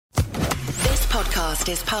podcast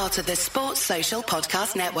is part of the Sports Social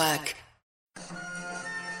Podcast Network.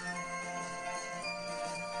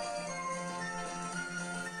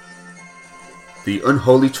 The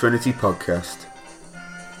Unholy Trinity Podcast.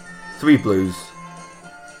 3 Blues,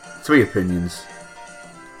 3 Opinions,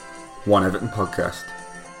 1 Everton Podcast.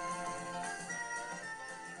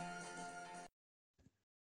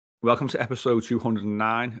 Welcome to episode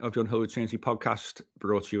 209 of the Unholy Trinity Podcast,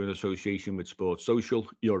 brought to you in association with Sports Social,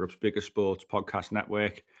 Europe's biggest sports podcast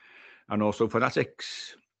network, and also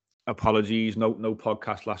Fanatics. Apologies, no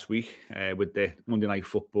podcast last week with the Monday Night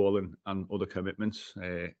Football and other commitments.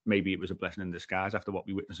 Maybe it was a blessing in disguise after what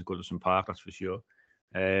we witnessed at Goodison Park, that's for sure.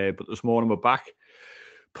 But this morning we're back,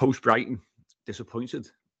 post-Brighton, disappointed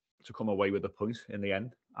to come away with a point in the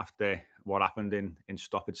end after what happened in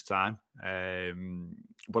stoppage time.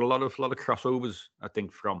 But a lot of crossovers, I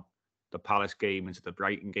think, from the Palace game into the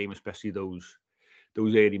Brighton game, especially those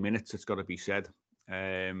early minutes, it's got to be said.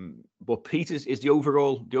 But Pete, is the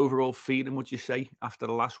overall feeling, would you say, after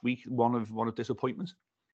the last week, one of disappointment?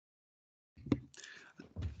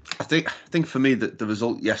 I think for me that the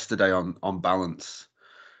result yesterday on balance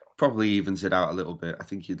probably evens it out a little bit. I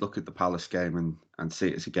think you'd look at the Palace game and see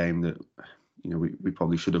it's a game that we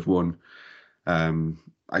probably should have won.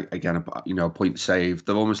 Again, a point saved.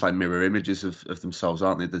 They're almost like mirror images of themselves,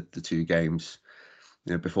 aren't they? The two games.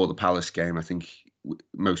 Before the Palace game, I think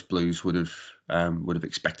most Blues would have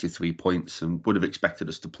expected 3 points and would have expected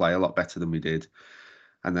us to play a lot better than we did.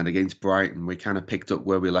 And then against Brighton, we kind of picked up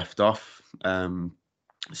where we left off.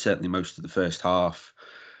 Certainly most of the first half,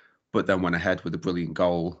 but then went ahead with a brilliant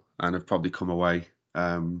goal and have probably come away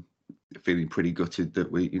feeling pretty gutted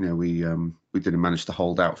that we didn't manage to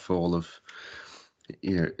hold out for all of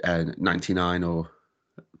 99 or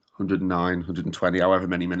 109, 120, however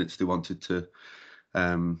many minutes they wanted to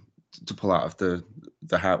pull out of the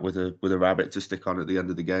hat with a rabbit to stick on at the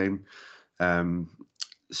end of the game.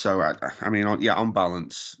 So on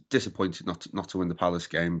balance, disappointed not to win the Palace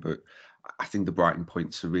game, but I think the Brighton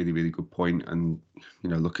point's a really, really good point. And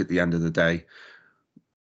look, at the end of the day,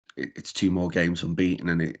 it's 2 more games unbeaten,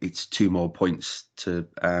 and it's 2 more points to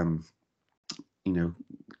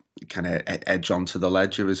kind of edge onto the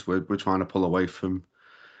ledger as we're trying to pull away from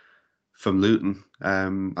Luton. I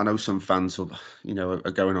know some fans are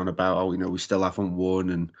going on about, we still haven't won,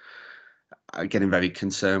 and are getting very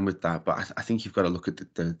concerned with that. But I think you've got to look at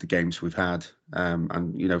the games we've had,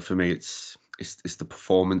 and for me, it's the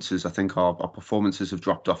performances. I think our performances have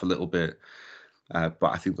dropped off a little bit, but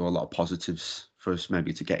I think there are a lot of positives for us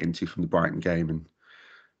maybe to get into from the Brighton game and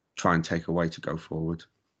try and take away to go forward.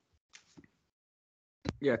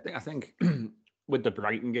 Yeah, I think with the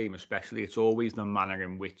Brighton game especially, it's always the manner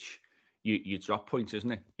in which you drop points, isn't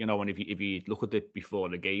it? And if you look at it before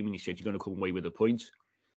the game and you said you're going to come away with a point,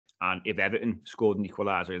 and if Everton scored an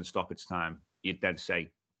equaliser in stoppage time, you'd then say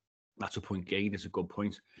that's a point gain, it's a good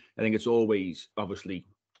point. I think it's always, obviously,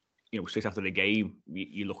 straight after the game,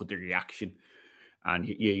 you look at the reaction and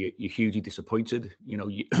you're hugely disappointed.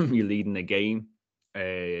 You're leading the game.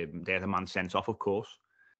 They're the man sent off, of course,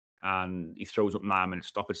 and he throws up 9 minutes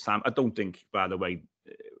stoppage time. I don't think, by the way,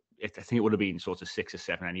 I think it would have been sort of 6 or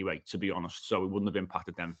 7 anyway, to be honest. So it wouldn't have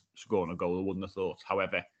impacted them scoring a goal. I wouldn't have thought.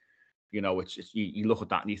 However, it's you look at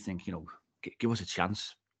that and you think, give us a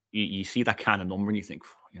chance. You see that kind of number and you think,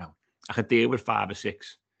 I could deal with 5 or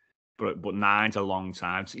 6, but 9's a long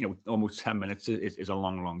time. Almost 10 minutes is a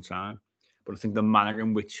long, long time. But I think the manner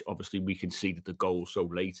in which, obviously, we can see that the goal's so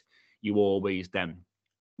late, you always then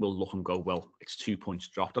will look and go, well, it's 2 points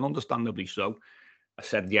dropped, and understandably so. I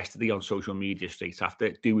said yesterday on social media straight after,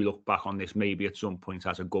 do we look back on this maybe at some point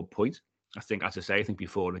as a good point? I think, as I say,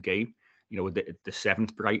 before the game, with the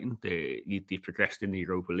 7th Brighton, they progressed in the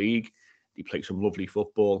Europa League. They played some lovely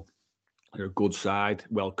football. They're a good side,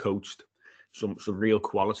 well coached, some real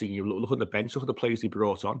quality. You look at the bench, look at the players they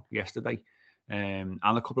brought on yesterday, and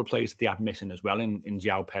a couple of players that they had missing as well in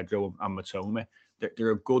João Pedro and Matoma.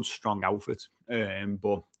 They're a good, strong outfit,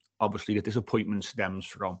 but obviously the disappointment stems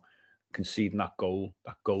from conceding that goal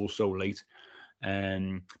so late.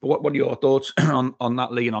 But what are your thoughts on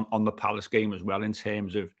that, Lee, and on the Palace game as well, in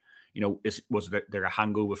terms of, was there a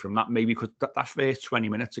hangover from that? Maybe because that first 20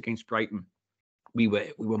 minutes against Brighton, we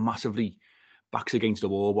were massively backs against the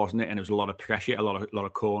wall, wasn't it? And there was a lot of pressure, a lot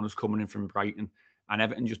of corners coming in from Brighton, and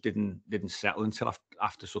Everton just didn't settle until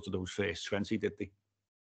after sort of those first 20, did they?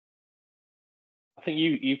 I think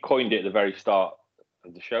you coined it at the very start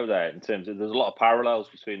of the show there, in terms of there's a lot of parallels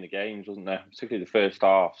between the games, wasn't there? Particularly the first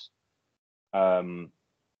halves.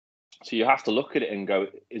 So you have to look at it and go,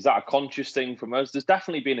 is that a conscious thing from us? There's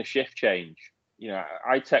definitely been a shift change.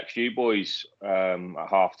 I text you boys at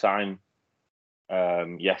half time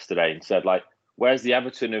yesterday and said, like, where's the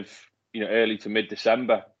Everton of, early to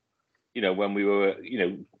mid-December, when we were,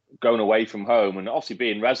 going away from home and obviously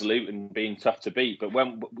being resolute and being tough to beat. But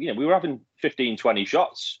when, we were having 15, 20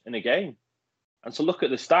 shots in a game. And so look at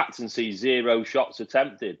the stats and see 0 shots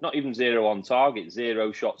attempted, not even 0 on target,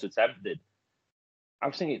 0 shots attempted. I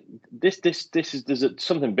was thinking, there's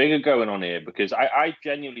something bigger going on here, because I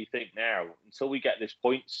genuinely think now, until we get this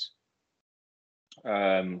points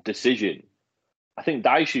decision, I think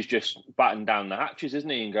Dyche is just batting down the hatches, isn't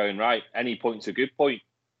he? And going, right, any point's a good point.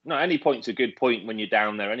 No, any point's a good point when you're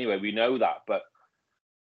down there anyway. We know that. But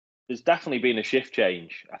there's definitely been a shift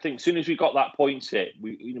change. I think as soon as we got that points hit,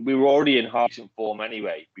 we were already in half decent form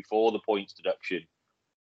anyway, before the points deduction.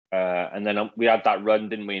 And then we had that run,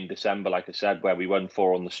 didn't we, in December, like I said, where we won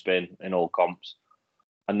 4 on the spin in all comps.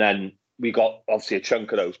 And then we got, obviously, a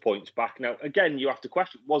chunk of those points back. Now, again, you have to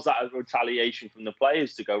question, was that a retaliation from the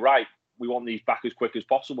players to go, right, we want these back as quick as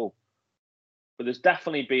possible? But there's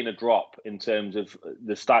definitely been a drop in terms of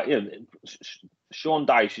the start. Sean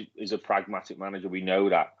Dyche is a pragmatic manager. We know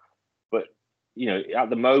that. But, at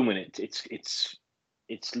the moment, it's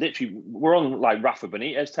literally, we're on like Rafa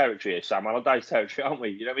Benitez territory here, Sam Allardyce territory, aren't we?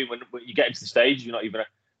 You know what I mean? When you get into the stage, you're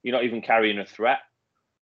not even carrying a threat.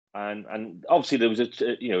 And obviously there was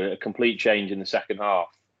a complete change in the second half.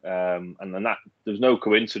 And then that, there's no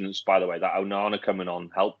coincidence, by the way, that Onana coming on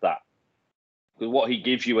helped that. Because what he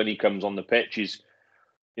gives you when he comes on the pitch is,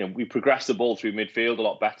 we progress the ball through midfield a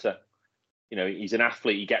lot better. He's an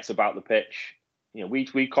athlete. He gets about the pitch.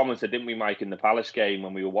 We commented, didn't we, Mike, in the Palace game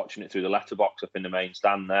when we were watching it through the letterbox up in the main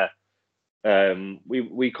stand there.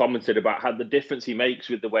 We commented about how the difference he makes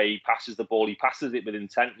with the way he passes the ball. He passes it with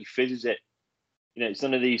intent. He fizzes it. It's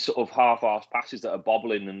none of these sort of half-assed passes that are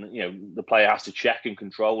bobbling and, the player has to check and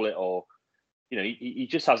control it, or, he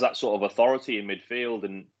just has that sort of authority in midfield.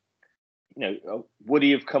 And, would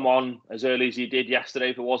he have come on as early as he did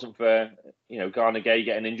yesterday if it wasn't for, Garner Gay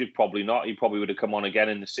getting injured? Probably not. He probably would have come on again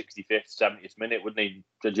in the 65th, 70th minute, wouldn't he?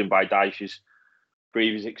 Judging by Dyche's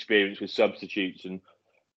previous experience with substitutes. And,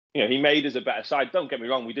 he made us a better side. Don't get me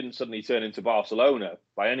wrong, we didn't suddenly turn into Barcelona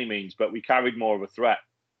by any means, but we carried more of a threat.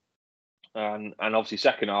 And obviously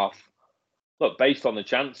second half, look, based on the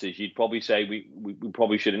chances, you'd probably say we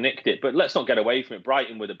probably should have nicked it. But let's not get away from it.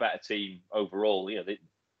 Brighton were the better team overall.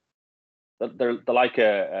 They're like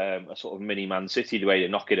a sort of mini Man City, the way they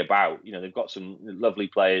knock it about. They've got some lovely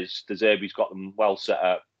players. De Zerbi's got them well set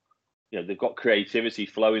up. They've got creativity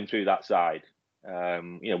flowing through that side.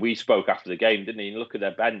 We spoke after the game, didn't we? Look at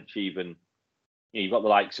their bench even. You've got the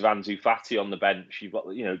likes of Ansu Fati on the bench. You've got,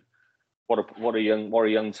 what a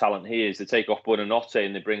young talent he is. They take off Buonanotte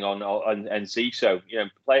and they bring on Enciso.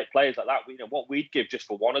 Players like that. What we'd give just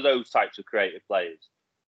for one of those types of creative players.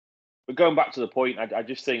 But going back to the point, I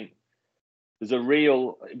just think there's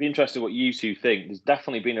it'd be interesting what you two think. There's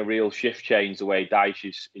definitely been a real shift change the way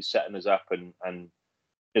Dyche is setting us up, and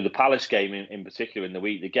the Palace game in particular in the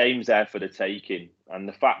week, the game's there for the taking, and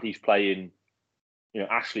the fact he's playing,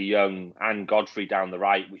 Ashley Young and Godfrey down the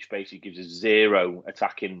right, which basically gives us 0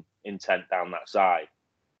 attacking intent down that side,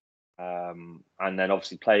 and then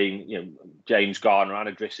obviously playing, James Garner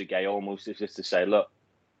and Idrissa Gueye almost just to say, look,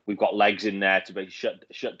 we've got legs in there to basically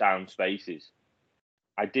shut down spaces.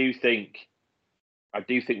 I do think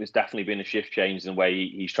there's definitely been a shift change in the way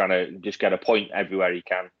he's trying to just get a point everywhere he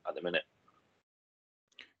can at the minute.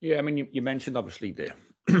 Yeah, I mean, you mentioned obviously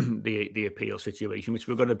the appeal situation, which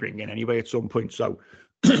we're going to bring in anyway at some point. So,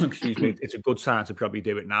 excuse me, it's a good time to probably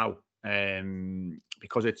do it now,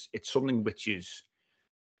 because it's something which is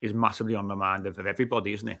massively on the mind of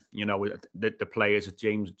everybody, isn't it? The players.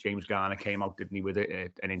 James Garner came out, didn't he, with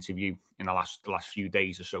an interview in the last few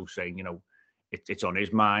days or so, saying, it's on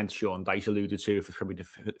his mind. Sean Dyche alluded to it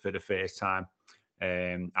for the first time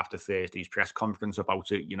after Thursday's press conference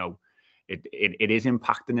about it. It is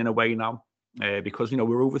impacting in a way now, because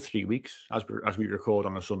we're over 3 weeks as we record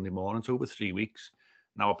on a Sunday morning. It's over 3 weeks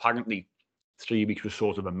now. Apparently, 3 weeks was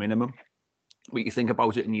sort of a minimum. But you think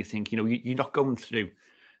about it and you think, you're not going through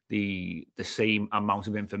the same amount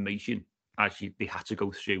of information as they had to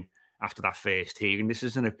go through after that first hearing. This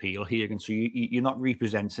is an appeal hearing, so you're not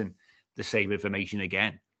representing the same information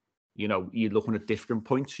again. You're looking at different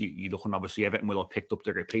points. You're looking, obviously, Everton will have picked up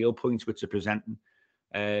their appeal points, which they're presenting.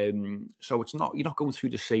 So you're not going through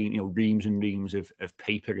the same, reams and reams of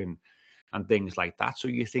paper and things like that. So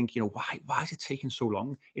you think, why is it taking so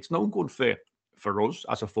long? It's no good for us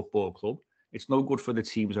as a football club. It's no good for the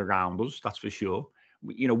teams around us, that's for sure.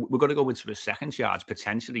 We're going to go into a second charge,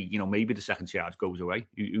 potentially. Maybe the second charge goes away.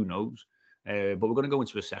 Who knows? But we're going to go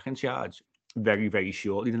into a second charge very, very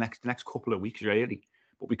shortly, the next couple of weeks, really.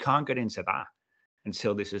 But we can't get into that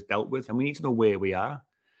until this is dealt with, and we need to know where we are.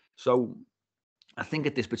 So I think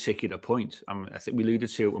at this particular point, I think we alluded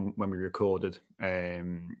to it when we recorded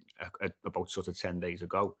about sort of 10 days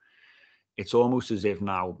ago. It's almost as if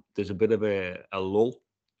now there's a bit of a lull.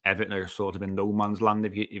 Everton are sort of in no man's land,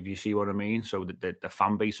 if you see what I mean. So the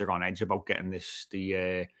fan base are on edge about getting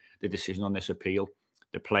the decision on this appeal.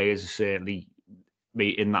 The players are certainly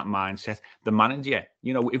in that mindset. The manager,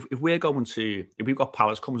 if we're going to, if we've got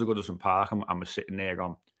Palace comes to Goodison Park and we're sitting there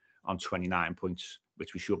on 29 points,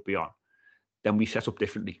 which we should be on, then we set up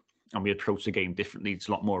differently and we approach the game differently. It's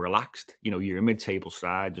a lot more relaxed. You're a mid-table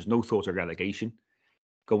side. There's no thought of relegation.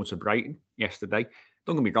 Going to Brighton yesterday,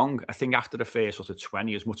 don't get me wrong, I think after the first sort of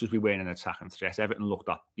 20, as much as we were in an attacking threat, Everton looked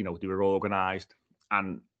at, they were organised.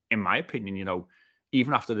 And in my opinion,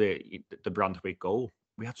 even after the Branthwaite goal,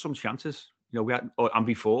 we had some chances. We had, and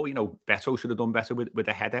before, Beto should have done better with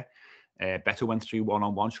a header. Beto went through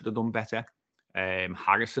one-on-one, should have done better.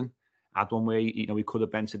 Harrison had one where, he could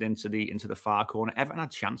have bent it into the far corner. Everton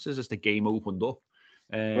had chances as the game opened up.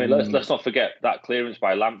 Let's not forget that clearance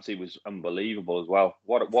by Lamptey was unbelievable as well.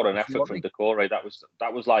 What an effort from Decore. That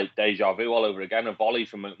was like deja vu all over again. A volley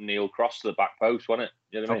from McNeil cross to the back post, wasn't it?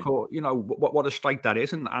 You know what I mean? What a strike that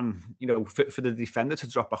is, and for the defender to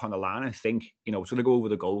drop back on the line and think, it's going to go over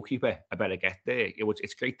the goalkeeper. I better get there.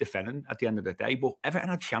 It's great defending at the end of the day, but Everton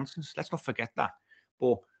had chances. Let's not forget that.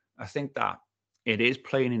 But I think that it is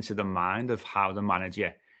playing into the mind of how the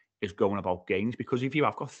manager is going about games, because if you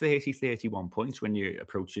have got 30, 31 points when you're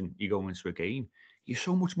going into a game, you're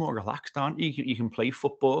so much more relaxed, aren't you? You can play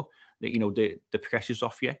football, the pressure's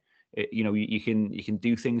off you. You can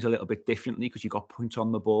do things a little bit differently because you've got points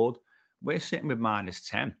on the board. We're sitting with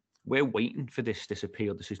 -10. We're waiting for this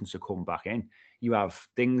appeal decision to come back in. You have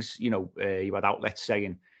things, you had outlets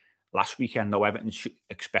saying last weekend, no, Everton should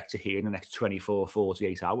expect to hear in the next 24,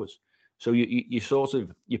 48 hours. So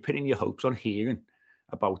you're pinning your hopes on hearing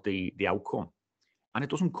about the outcome, and it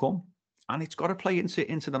doesn't come, and it's got to play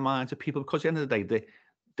into the minds of people, because at the end of the day,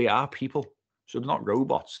 they are people, so they're not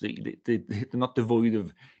robots. They're not devoid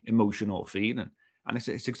of emotion or feeling, and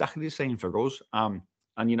it's exactly the same for us. And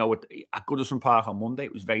at Goodison Park on Monday,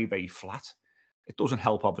 it was very, very flat. It doesn't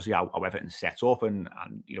help, obviously, how everything's set up, and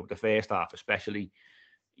the first half especially,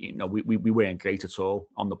 we weren't great at all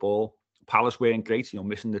on the ball. Palace weren't great,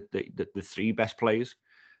 missing the three best players.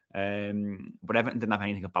 But Everton didn't have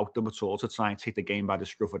anything about them at all to try and take the game by the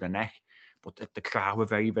scruff of the neck. But the crowd were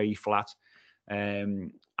very, very flat.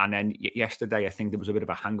 And then yesterday, I think there was a bit of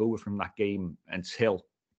a hangover from that game until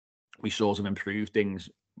we saw some improved things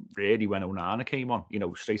really when Onana came on,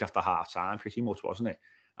 straight after half time, pretty much, wasn't it?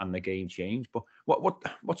 And the game changed. But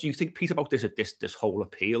what do you think, Pete, about this whole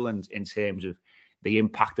appeal, and in terms of the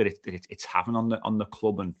impact that it's having on the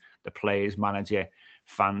club and the players, manager,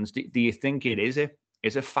 fans? Do you think it is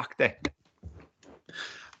a factor?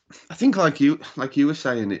 I think, like you were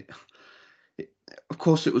saying, it of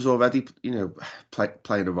course it was already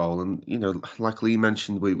playing a role, and like Lee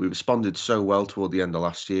mentioned, we responded so well toward the end of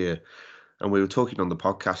last year, and we were talking on the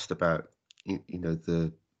podcast about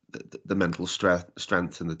the mental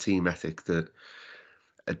strength and the team ethic that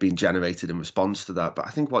had been generated in response to that. But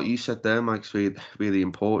I think what you said there, Mike's really, really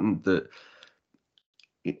important, that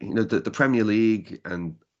the Premier League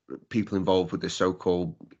and people involved with the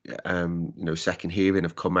so-called second hearing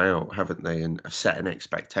have come out, haven't they, and have set an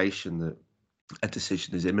expectation that a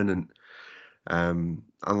decision is imminent. And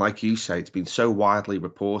like you say, it's been so widely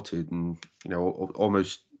reported and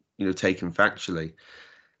almost taken factually.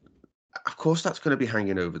 Of course, that's going to be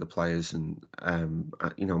hanging over the players and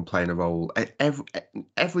playing a role.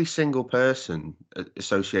 Every single person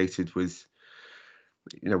associated with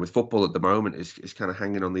football at the moment is kind of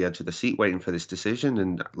hanging on the edge of the seat, waiting for this decision.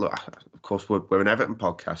 And look, of course, we're an Everton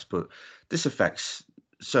podcast, but this affects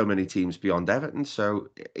so many teams beyond Everton. So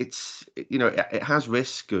it has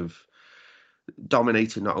risk of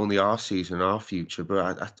dominating not only our season and our future,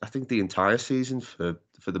 but I think the entire season for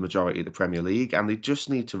the majority of the Premier League, and they just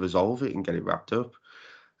need to resolve it and get it wrapped up.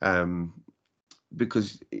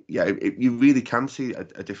 Because you really can see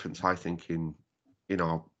a difference, I think, in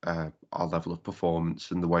our level of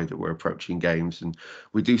performance and the way that we're approaching games, and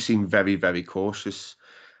we do seem very, very cautious.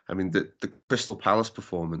 I mean, the Crystal Palace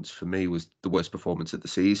performance for me was the worst performance of the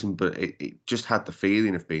season, but it just had the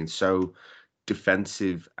feeling of being so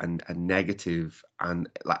defensive and negative, and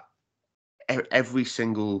like every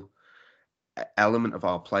single element of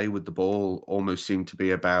our play with the ball almost seemed to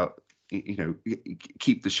be about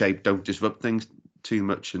keep the shape, don't disrupt things too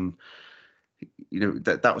much, and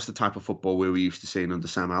that was the type of football we were used to seeing under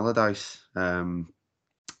Sam Allardyce.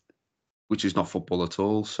 which is not football at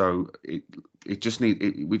all. So we just need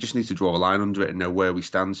to draw a line under it and know where we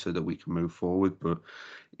stand so that we can move forward. But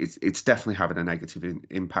it's definitely having a negative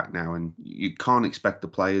impact now, and you can't expect the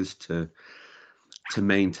players to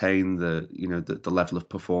maintain the level of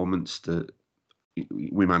performance that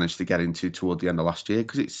we managed to get into toward the end of last year,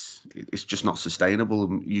 because it's just not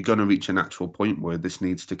sustainable. You're going to reach a natural point where this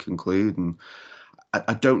needs to conclude, and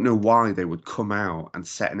I don't know why they would come out and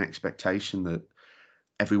set an expectation that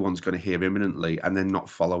everyone's going to hear imminently and then not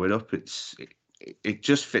follow it up. It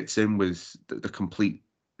just fits in with the complete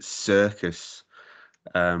circus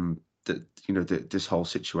that this whole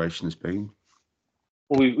situation has been.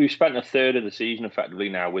 Well, we've spent a third of the season effectively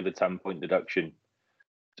now with a 10-point deduction.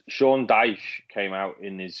 Sean Dyche came out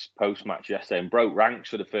in his post-match yesterday and broke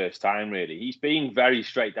ranks for the first time, really. He's been very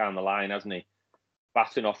straight down the line, hasn't he?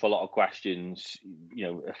 Batting off a lot of questions,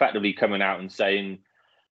 effectively coming out and saying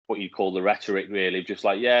what you call the rhetoric, really, just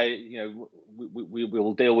like,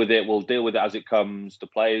 we'll deal with it. We'll deal with it as it comes. The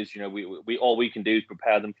players, we all we can do is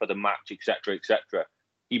prepare them for the match, etc., etc.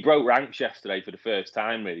 He broke ranks yesterday for the first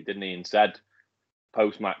time, really, didn't he? And said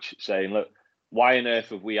post-match, saying, look, why on earth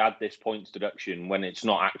have we had this points deduction when it's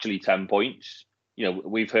not actually 10 points?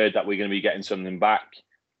 We've heard that we're going to be getting something back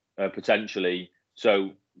potentially.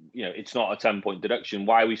 So, it's not a 10-point deduction.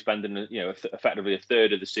 Why are we spending, effectively a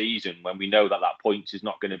third of the season when we know that points is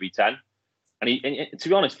not going to be 10? And to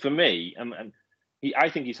be honest, for me, I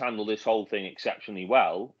think he's handled this whole thing exceptionally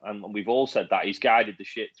well. And we've all said that he's guided the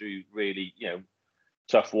ship through really,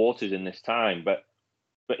 tough waters in this time. But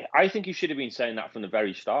I think he should have been saying that from the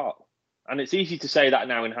very start. And it's easy to say that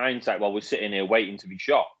now in hindsight while we're sitting here waiting to be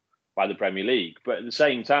shot by the Premier League. But at the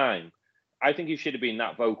same time, I think he should have been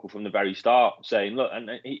that vocal from the very start, saying, look, and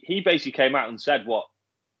he basically came out and said what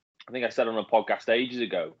I think I said on a podcast ages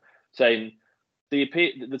ago, saying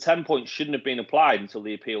the 10 points shouldn't have been applied until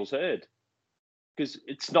the appeal's heard. Because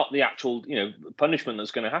it's not the actual, punishment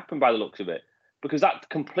that's going to happen by the looks of it. Because that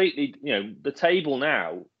completely, the table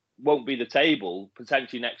now won't be the table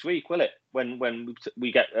potentially next week, will it? When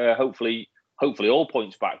we get hopefully all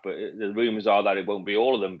points back, but the rumours are that it won't be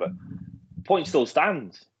all of them. But points still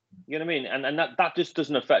stand. You know what I mean? And that just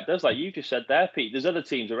doesn't affect us, like you just said there, Pete. There's other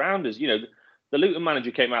teams around us. The Luton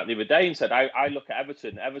manager came out the other day and said, "I look at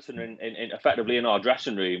Everton. Everton in effectively in our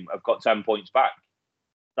dressing room have got 10 points back."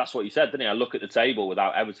 That's what he said, didn't he? I look at the table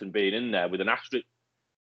without Everton being in there with an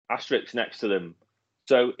asterisk next to them.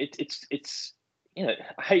 So it's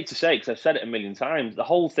I hate to say it because I've said it a million times, the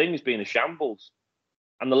whole thing has been a shambles.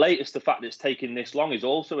 And the fact that it's taken this long is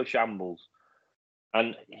also a shambles.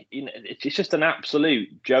 And it's just an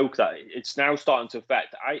absolute joke that it's now starting to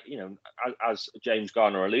affect, as James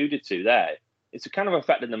Garner alluded to there, it's kind of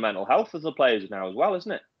affecting the mental health of the players now as well,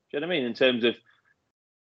 isn't it? Do you know what I mean? In terms of,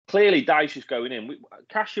 clearly Dyche is going in.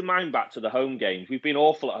 Cast your mind back to the home games. We've been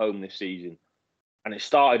awful at home this season. And it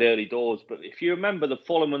started early doors. But if you remember the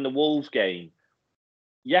Fulham and the Wolves game,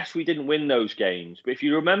 yes, we didn't win those games. But if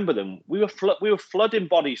you remember them, we were flooding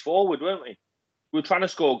bodies forward, weren't we? We were trying to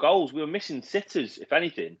score goals. We were missing sitters, if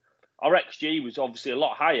anything. Our XG was obviously a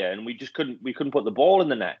lot higher, and we couldn't put the ball in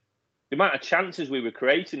the net. The amount of chances we were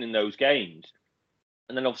creating in those games,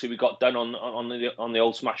 and then obviously we got done on the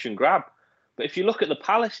old smash and grab. But if you look at the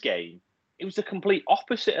Palace game, it was the complete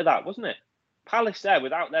opposite of that, wasn't it? Palace there,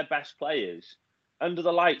 without their best players, under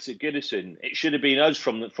the lights at Goodison, it should have been us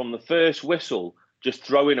from the first whistle, just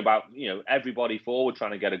throwing about everybody forward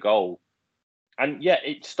trying to get a goal. And yeah,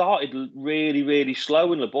 it started really, really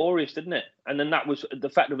slow and laborious, didn't it? And then that was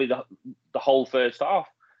effectively the whole first half.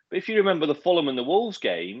 But if you remember the Fulham and the Wolves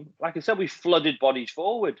game, like I said, we flooded bodies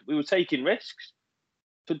forward. We were taking risks.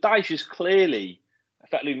 So Dyche has clearly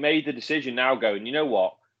effectively made the decision now going, you know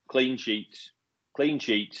what? Clean sheets.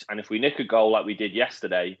 And if we nick a goal like we did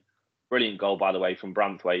yesterday, brilliant goal, by the way, from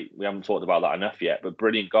Branthwaite. We haven't talked about that enough yet, but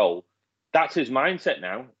brilliant goal. That's his mindset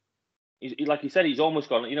now. Like he said, he's almost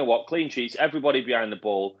gone, you know what, clean sheets, everybody behind the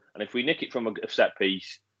ball, and if we nick it from a set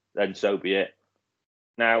piece, then so be it.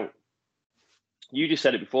 Now, you just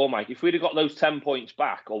said it before, Mike, if we'd have got those 10 points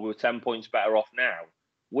back, or we were 10 points better off now,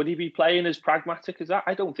 would he be playing as pragmatic as that?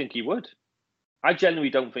 I don't think he would. I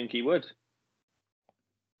genuinely don't think he would.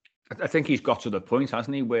 I think he's got to the point,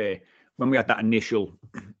 hasn't he, where when we had that initial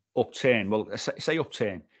upturn, well, say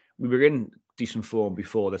upturn, we were in decent form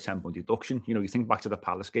before the 10-point deduction. You think back to the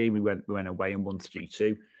Palace game, we went away and won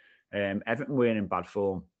 3-2. Everton weren't in bad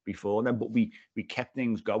form before then, but we kept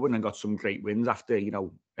things going and got some great wins after,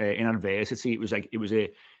 in adversity. It was like, it was an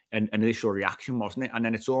initial reaction, wasn't it? And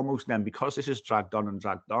then it's almost then, because this is dragged on,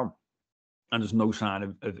 and there's no sign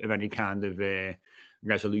of any kind of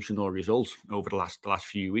resolution or result over the last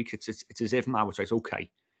few weeks, it's as if now it's like, okay,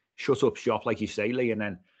 shut up shop, like you say, Lee, and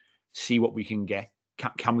then see what we can get.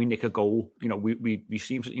 Can we nick a goal? You know, we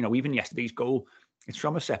seem to, you know, even yesterday's goal, it's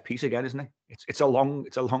from a set piece again, isn't it? It's a long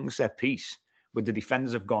set piece where the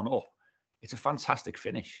defenders have gone up. It's a fantastic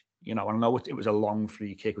finish. You know, I know it was a long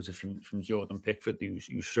free kick, it was from Jordan Pickford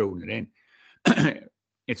who's thrown it in.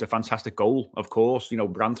 It's a fantastic goal, of course. You know,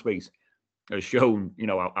 Branthwaite has shown, you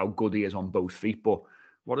know, how good he is on both feet, but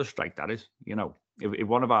what a strike that is. You know, if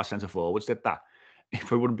one of our centre forwards did that,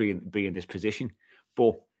 we wouldn't be in this position.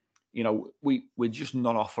 But you know, we're just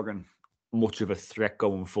not offering much of a threat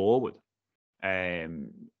going forward in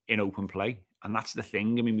open play, and that's the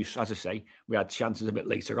thing. I mean, as I say, we had chances a bit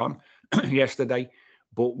later on yesterday,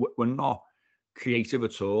 but we're not creative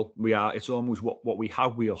at all. It's almost what we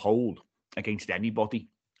have, we'll hold against anybody.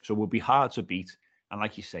 So we'll be hard to beat. And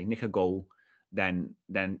like you say, nick a goal, then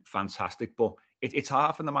fantastic. But it's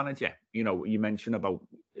hard for the manager. You know, you mentioned about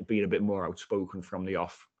being a bit more outspoken from the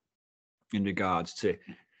off in regards to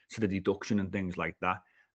the deduction and things like that.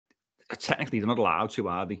 Technically, they're not allowed to,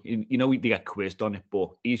 are they? You know, they get quizzed on it, but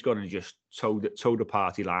he's got to just toe the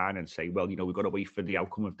party line and say, well, you know, we've got to wait for the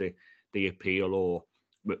outcome of the appeal, or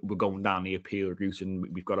we're going down the appeal route and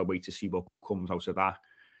we've got to wait to see what comes out of that.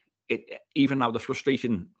 Even now, the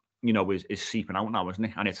frustration, you know, is seeping out now, isn't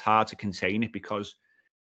it? And it's hard to contain it because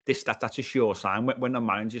that's a sure sign. When the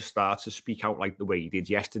manager starts to speak out like the way he did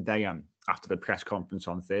yesterday and after the press conference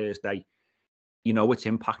on Thursday, you know it's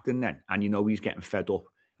impacting then. And you know he's getting fed up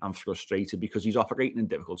and frustrated because he's operating in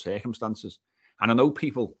difficult circumstances. And I know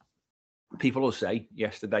people will say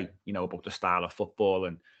yesterday, you know, about the style of football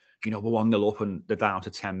and, you know, we're 1-0 up and they're down to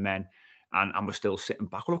 10 men and we're still sitting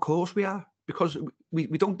back. Well, of course we are, because we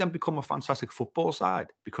don't then become a fantastic football side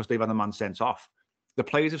because they've had a man sent off. The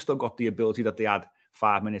players have still got the ability that they had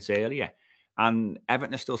 5 minutes earlier. And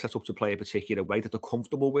Everton is still set up to play a particular way that they're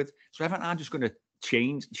comfortable with. So Everton are just going to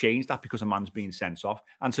change that because a man's being sent off.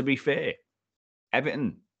 And to be fair,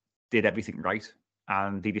 Everton did everything right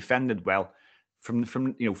and they defended well.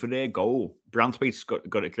 From you know, for their goal, Branthwaite's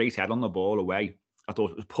got a great head on the ball away. I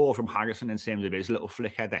thought it was poor from Harrison in terms of his little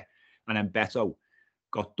flick header, and then Beto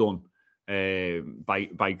got done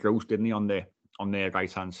by Gross, didn't he, on their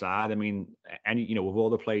right hand side? I mean, you know, with all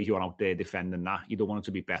the players you want out there defending that, you don't want it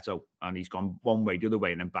to be Beto, and he's gone one way, the other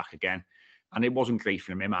way, and then back again, and it wasn't great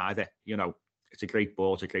from him either. You know, it's a great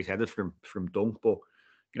ball, it's a great header from Dunk, but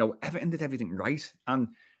you know, Everton did everything right, and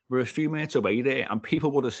we're a few minutes away there, and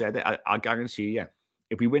people would have said it. I guarantee you,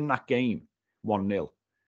 if we win that game 1-0,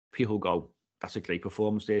 people go, that's a great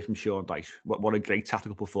performance there from Sean Dyche. What a great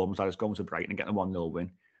tactical performance that is, going to Brighton and getting a 1-0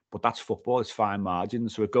 win. But that's football, it's fine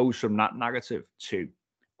margins. So it goes from that narrative to,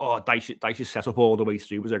 Dyche set up all the way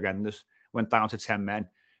through, was horrendous, went down to 10 men,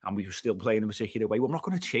 and we were still playing in a particular way. Well, I'm not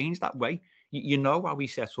going to change that way. You know how we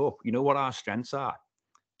set up. You know what our strengths are.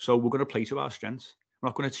 So we're going to play to our strengths. We're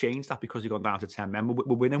not going to change that because you've gone down to 10 men.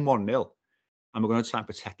 We're winning 1-0, and we're going to try and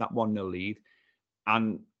protect that 1-0 lead.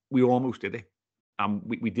 And we almost did it. And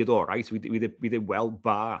we did all right. We did well,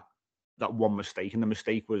 bar that one mistake. And the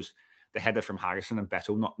mistake was the header from Harrison and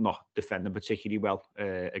Beto not defending particularly well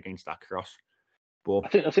against that cross. But I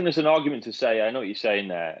think there's an argument to say, I know what you're saying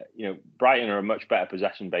there. You know, Brighton are a much better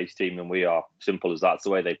possession-based team than we are. Simple as that. It's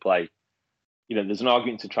the way they play. You know, there's an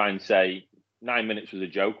argument to try and say 9 minutes was a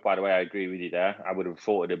joke. By the way, I agree with you there. I would have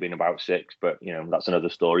thought it'd have been about 6, but you know, that's another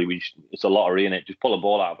story. It's a lottery, in it. Just pull a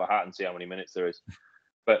ball out of a hat and see how many minutes there is.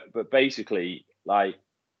 But basically, like,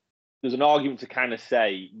 there's an argument to kind of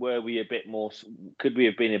say, could we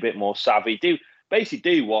have been a bit more savvy? Do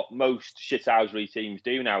what most shithousery teams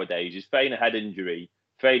do nowadays, is feign a head injury,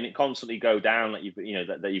 feign it, constantly go down that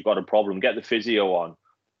you've got a problem, get the physio on.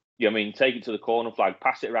 You know what I mean? Take it to the corner flag,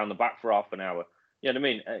 pass it around the back for half an hour. You know what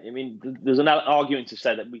I mean? I mean, there's an argument to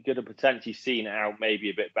say that we could have potentially seen it out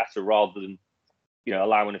maybe a bit better rather than, you know,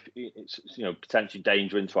 allowing potentially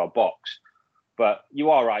danger into our box. But you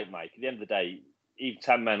are right, Mike. At the end of the day, even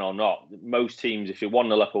 10 men or not, most teams, if you're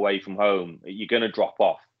 1-0 up away from home, you're going to drop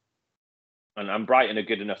off. And Brighton are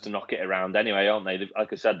good enough to knock it around anyway, aren't they?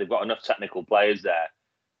 Like I said, they've got enough technical players there.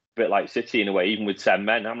 A bit like City in a way, even with 10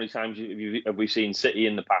 men. How many times have we seen City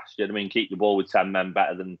in the past? You know what I mean? Keep the ball with 10 men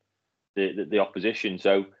better than the opposition.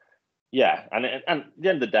 So, yeah. And at the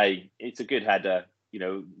end of the day, it's a good header. You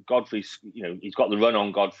know, Godfrey's, you know, he's got the run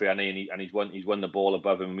on Godfrey, and he's won the ball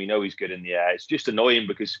above him. We know he's good in the air. It's just annoying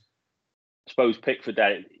because I suppose Pickford,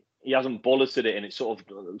 he hasn't bulleted it and it sort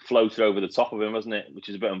of floated over the top of him, hasn't it? Which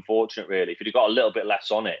is a bit unfortunate, really. If he'd got a little bit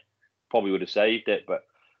less on it, probably would have saved it. But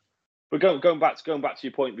going back to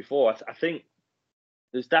your point before, I think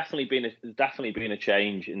there's definitely been a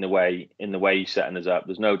change in the way he's setting us up.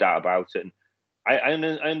 There's no doubt about it. And I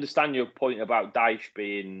understand your point about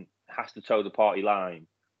Dyche has to toe the party line.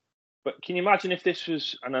 But can you imagine if this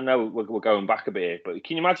was, and I know we're going back a bit here, but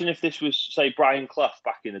can you imagine if this was, say, Brian Clough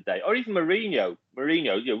back in the day, or even Mourinho,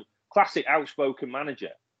 classic outspoken manager?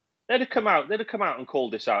 They'd have come out and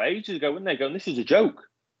called this out ages ago, wouldn't they? Going, this is a joke.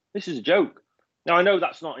 This is a joke. Now, I know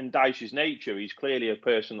that's not in Dyche's nature. He's clearly a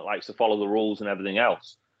person that likes to follow the rules and everything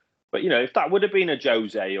else. But, if that would have been a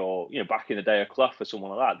Jose or, back in the day, a Clough or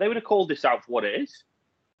someone like that, they would have called this out for what it is.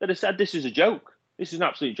 They'd have said, this is a joke. This is an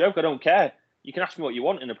absolute joke. I don't care. You can ask me what you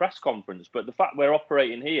want in a press conference, but the fact we're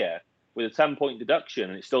operating here with a 10-point deduction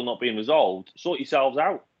and it's still not being resolved, sort yourselves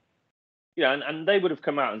out. And they would have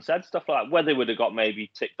come out and said stuff like that, whether they would have got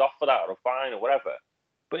maybe ticked off for that or a fine or whatever.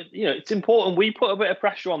 But, it's important we put a bit of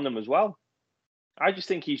pressure on them as well. I just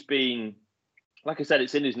think he's been, like I said,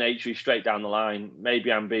 it's in his nature. He's straight down the line.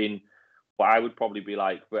 Maybe I'm being what I would probably be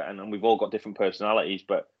like, and we've all got different personalities,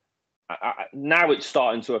 but now it's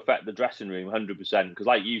starting to affect the dressing room 100%. Because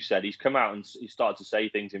like you said, he's come out and he started to say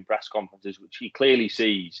things in press conferences, which he clearly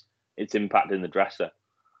sees its impact in the dresser.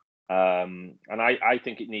 And I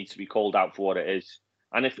think it needs to be called out for what it is.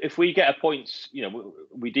 And if we get a points,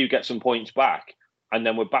 we do get some points back, and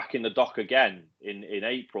then we're back in the dock again in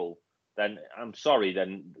April, then I'm sorry,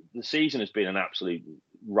 then the season has been an absolute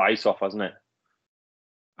write-off, hasn't it?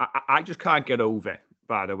 I just can't get over,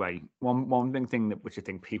 by the way, one big thing which I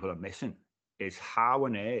think people are missing is how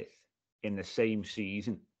on earth in the same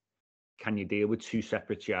season can you deal with two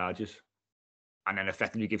separate charges and then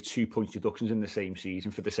effectively give 2 points deductions in the same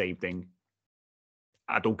season for the same thing?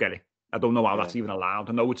 I don't get it. I don't know how that's even allowed.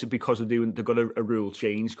 I know it's because they've got a rule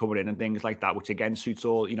change coming in and things like that, which again suits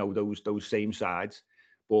all those same sides.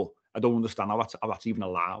 But I don't understand how that's even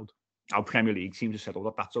allowed. Our Premier League teams have said,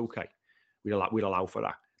 "Oh, that's okay. We'll allow for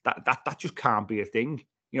that." That just can't be a thing.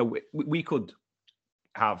 We could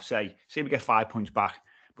have say we get 5 points back,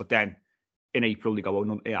 but then in April they go, "Oh,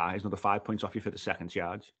 no, here's another 5 points off you for the second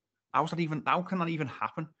charge." How can that even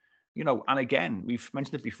happen? And again, we've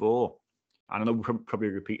mentioned it before, and I know we're probably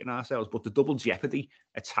repeating ourselves, but the double jeopardy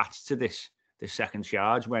attached to this second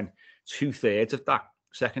charge, when 2/3 of that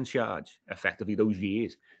second charge, effectively those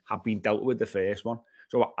years, have been dealt with the first one.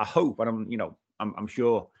 So I hope, and I'm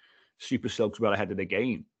sure Super Silk's well ahead of the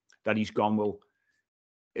game, that he's gone, well,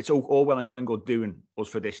 it's all well and good doing us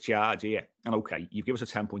for this charge here. And okay, you give us a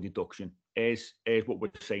 10-point deduction. Here's what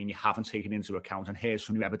we're saying you haven't taken into account, and here's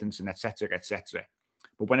some new evidence, and et cetera, et cetera.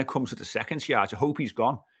 But when it comes to the second charge, I hope he's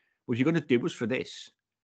gone, well, if you're going to do us for this,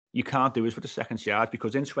 you can't do us for the second charge,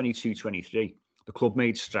 because in 22-23, the club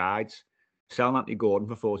made strides, selling Anthony Gordon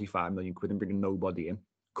for 45 million quid and bringing nobody in,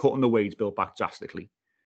 cutting the wage bill back drastically.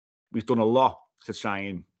 We've done a lot to try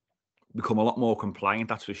and become a lot more compliant,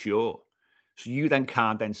 that's for sure. So you then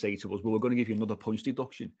can't then say to us, well, we're going to give you another points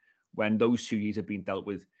deduction when those 2 years have been dealt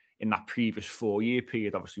with in that previous 4-year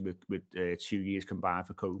period, obviously with 2 years combined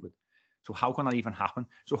for COVID. So how can that even happen?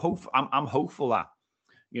 So I'm hopeful that,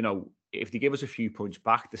 if they give us a few points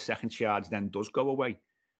back, the second charge then does go away.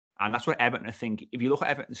 And that's what Everton, I think, if you look at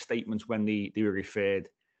Everton's statements when they were referred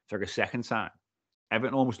for a second time,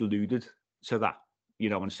 Everton almost alluded to that,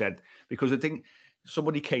 and said, because I think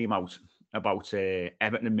somebody came out about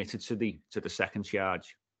Everton admitted to the second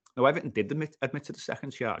charge. Now, Everton did admit to the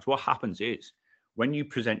second charge. What happens is, when you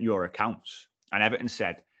present your accounts, and Everton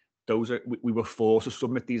said, we were forced to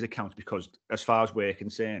submit these accounts because, as far as we're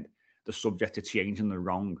concerned, they're subject to change and they're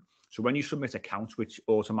wrong. So when you submit accounts which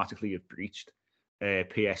automatically have breached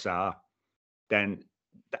PSR, then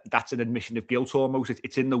that's an admission of guilt almost.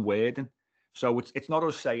 It's in the wording. So it's not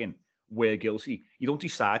us saying we're guilty. You don't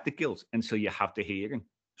decide the guilt until you have the hearing.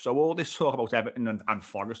 So all this talk about Everton and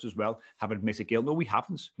Forest as well have admitted guilt. No, we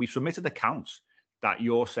haven't. We've submitted accounts that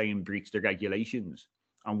you're saying breach the regulations.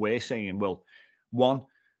 And we're saying, well, one,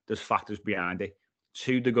 there's factors behind it.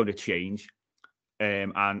 Two, they're going to change.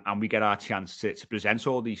 And we get our chance to present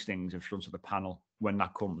all these things in front of the panel when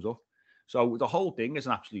that comes up. So the whole thing is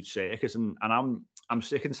an absolute circus. And I'm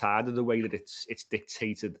sick and tired of the way that it's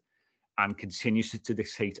dictated and continues to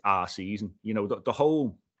dictate our season. The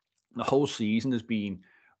whole season has been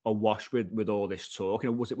awash with all this talk.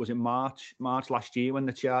 Was it March last year when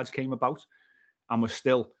the charge came about, and we're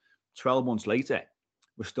still 12 months later,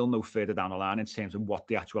 we're still no further down the line in terms of what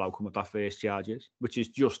the actual outcome of that first charge is, which is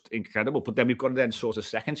just incredible. But then we've got to then sort a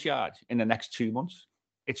second charge in the next 2 months.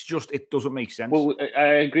 It doesn't make sense. Well, I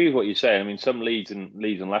agree with what you're saying. I mean, some Leeds and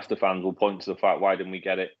Leicester fans will point to the fact, why didn't we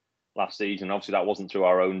get it last season? Obviously, that wasn't through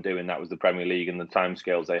our own doing. That was the Premier League and the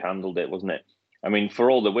timescales they handled it, wasn't it? I mean,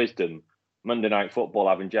 for all the wisdom, Monday Night Football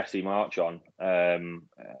having Jesse March on,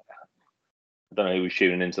 I don't know who was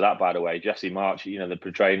tuning into that, by the way. Jesse March, you know, they're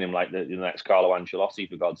portraying him like the next Carlo Ancelotti,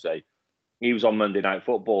 for God's sake. He was on Monday Night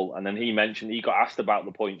Football, and then he got asked about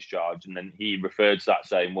the points charge, and then he referred to that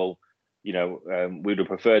saying, well, you know, we'd have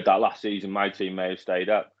preferred that last season. My team may have stayed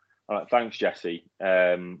up. I'm like, thanks, Jesse. You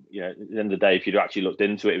know, at the end of the day, if you'd actually looked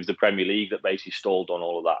into it, it was the Premier League that basically stalled on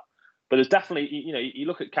all of that. But there's definitely, you know, you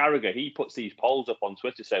look at Carragher, he puts these polls up on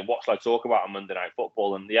Twitter saying, what shall I talk about on Monday Night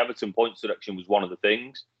Football? And the Everton points deduction was one of the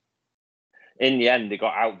things. In the end, they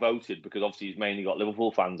got outvoted because obviously he's mainly got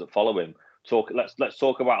Liverpool fans that follow him. Let's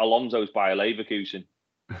talk about Alonso's Bayer Leverkusen.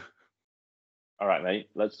 All right, mate.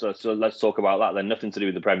 Let's talk about that. Then nothing to do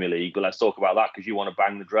with the Premier League, but let's talk about that because you want to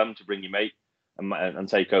bang the drum to bring your mate and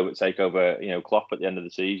take over. You know, Klopp at the end of the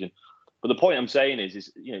season. But the point I'm saying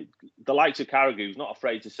is you know, the likes of Carragher, who's not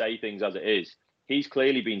afraid to say things as it is. He's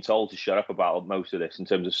clearly been told to shut up about most of this in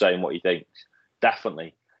terms of saying what he thinks.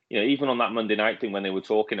 Definitely. You know, even on that Monday night thing when they were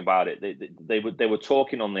talking about it, they were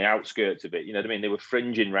talking on the outskirts of it. You know what I mean? They were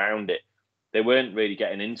fringing round it. They weren't really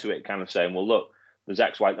getting into it, kind of saying, well, look, there's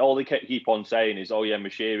X, Y. All they keep on saying is, oh, yeah,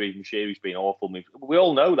 Mashiri's been awful. We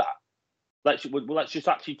all know that. Let's just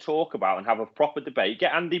actually talk about and have a proper debate.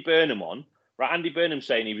 Get Andy Burnham on. Right, Andy Burnham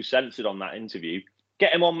saying he was censored on that interview.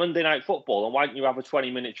 Get him on Monday Night Football, and why don't you have a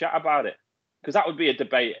 20-minute chat about it? Because that would be a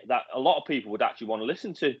debate that a lot of people would actually want to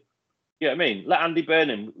listen to. You know what I mean? Let Andy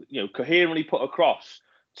Burnham, you know, coherently put across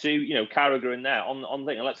to, you know, Carragher in there on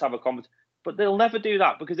thing, and let's have a conversation. But they'll never do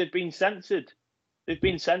that because they've been censored. They've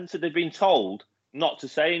been censored. They've been told not to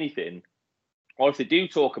say anything, or if they do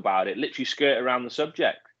talk about it, literally skirt around the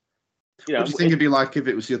subject. You know, what do you think it'd be like if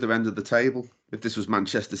it was the other end of the table? If this was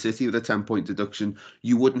Manchester City with a 10-point deduction,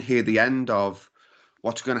 you wouldn't hear the end of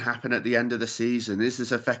what's going to happen at the end of the season. Is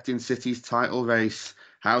this affecting City's title race?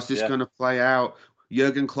 How's this going to play out?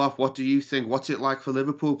 Jurgen Klopp, what do you think? What's it like for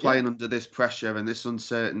Liverpool playing under this pressure and this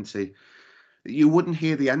uncertainty? You wouldn't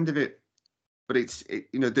hear the end of it. But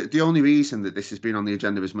you know, the only reason that this has been on the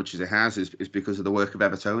agenda as much as it has is because of the work of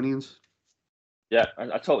Evertonians. Yeah,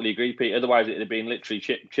 I totally agree, Pete. Otherwise, it'd have been literally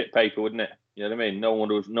chip paper, wouldn't it? You know what I mean? No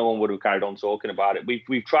one would have carried on talking about it.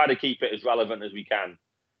 We've tried to keep it as relevant as we can,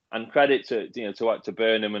 and credit to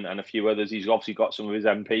Burnham and a few others. He's obviously got some of his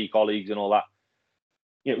MP colleagues and all that.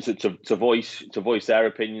 You know, to voice their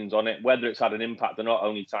opinions on it. Whether it's had an impact or not,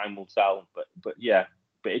 only time will tell. But yeah,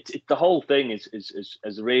 the whole thing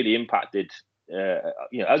has really impacted.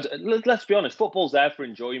 You know, let's be honest, football's there for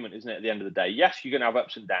enjoyment, isn't it? At the end of the day, yes, you're going to have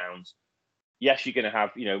ups and downs. Yes, you're going to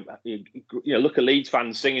have, you know, look at Leeds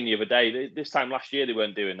fans singing the other day. This time last year, they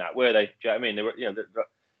weren't doing that, were they? Do you know what I mean? They were, you know,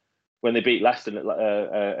 when they beat Leicester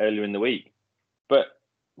earlier in the week. But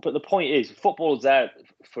the point is, football is there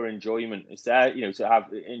for enjoyment. It's there, you know, to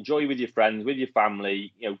enjoy with your friends, with your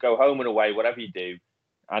family. You know, go home and away, whatever you do.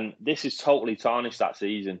 And this has totally tarnished that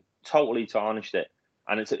season. Totally tarnished it.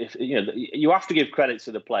 And you know, you have to give credit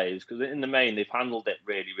to the players because in the main they've handled it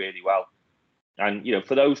really, really well. And, you know,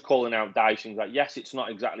 for those calling out Dyson, like, yes, it's not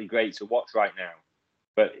exactly great to watch right now,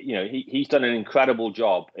 but, you know, he's done an incredible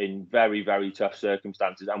job in very, very tough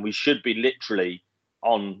circumstances. And we should be literally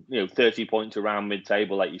on, you know, 30 points around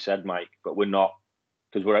mid-table, like you said, Mike, but we're not,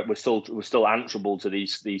 because we're still answerable to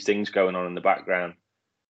these things going on in the background.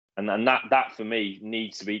 And that for me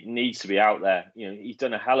needs to be out there. You know, he's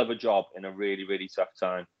done a hell of a job in a really, really tough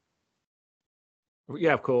time.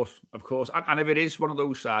 Yeah, of course. And if it is one of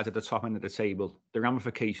those sides at the top end of the table, the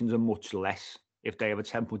ramifications are much less if they have a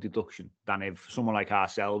 10-point deduction than if someone like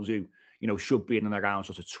ourselves, who, you know, should be in and around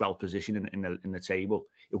sort of 12th position in the table,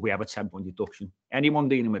 if we have a 10-point deduction. Anyone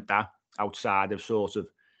dealing with that outside of sort of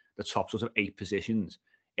the top sort of 8 positions,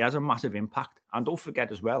 it has a massive impact. And don't forget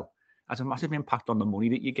as well, it has a massive impact on the money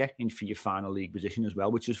that you get in for your final league position as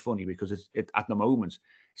well, which is funny because at the moment,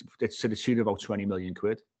 it's to the tune of about 20 million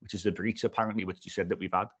quid, which is the breach apparently, which you said that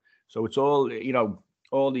we've had. So it's all, you know,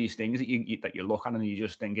 all these things that you look at and you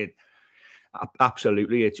just think it,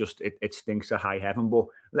 absolutely, it stinks to high heaven. But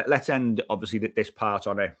let's end obviously this part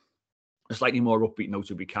on a slightly more upbeat note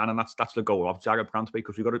if we can, and that's the goal of Jarrod Branthwaite,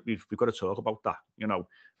 because we've got to talk about that. You know,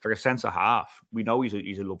 for a centre half, we know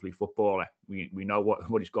he's a lovely footballer. We know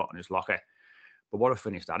what he's got in his locker. But what a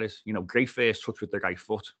finish that is. You know, great first touch with the right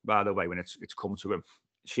foot, by the way, when it's come to him.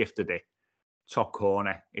 Shifted it, top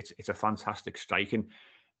corner. It's a fantastic strike.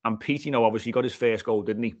 And Pete, you know, obviously got his first goal,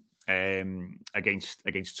 didn't he?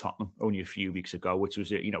 Against Tottenham only a few weeks ago, which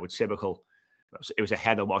was, you know, it's typical. It was a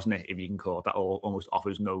header, wasn't it? If you can call it that, almost off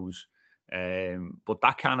his nose. But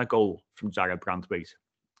that kind of goal from Jarrod Branthwaite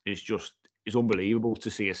is unbelievable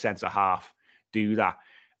to see a centre half do that.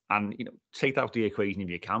 And, you know, take that out the equation if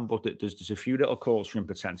you can. But there's a few little calls for him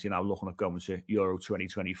potentially now looking at going to Euro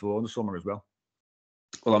 2024 in the summer as well.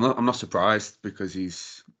 Well, I'm not surprised because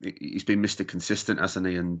he's been Mr. Consistent, hasn't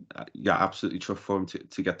he? And yeah, absolutely tough for him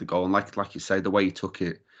to get the goal. And like you say, the way he took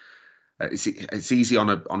it, it's easy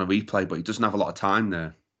on a replay, but he doesn't have a lot of time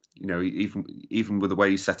there. You know, even with the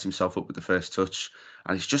way he sets himself up with the first touch,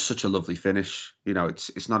 and it's just such a lovely finish. You know,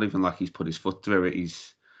 it's not even like he's put his foot through it.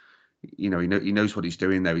 He's, you know, he knows what he's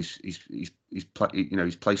doing there. He's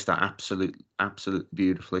placed that absolutely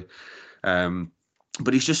beautifully.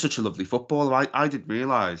 But he's just such a lovely footballer. I didn't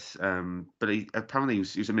realise, but apparently he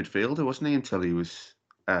was a midfielder, wasn't he? Until he was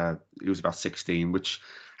about 16. Which,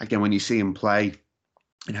 again, when you see him play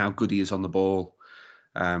and how good he is on the ball,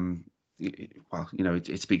 well, you know,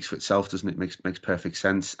 it speaks for itself, doesn't it? Makes perfect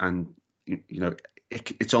sense, and you know,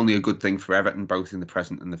 it's only a good thing for Everton, both in the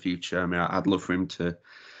present and the future. I mean, I'd love for him to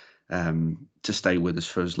stay with us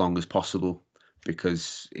for as long as possible,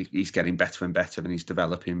 because he's getting better and better and he's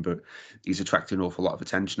developing, but he's attracting an awful lot of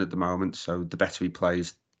attention at the moment. So the better he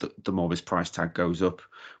plays, the more his price tag goes up,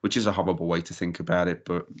 which is a horrible way to think about it.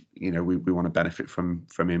 But, you know, we want to benefit from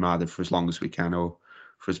him either for as long as we can or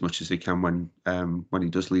for as much as he can when he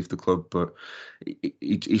does leave the club. But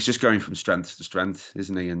he's just going from strength to strength,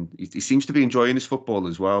 isn't he? And he seems to be enjoying his football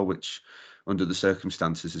as well, which under the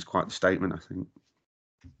circumstances is quite the statement, I think.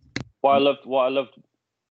 What I loved,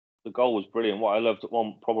 the goal was brilliant. What I loved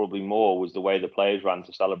probably more was the way the players ran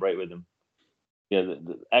to celebrate with him. You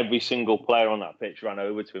know, every single player on that pitch ran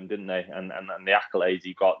over to him, didn't they? And the accolades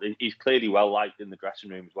he got. He's clearly well liked in the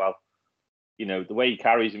dressing room as well. You know, the way he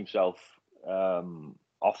carries himself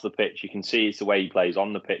off the pitch, you can see it's the way he plays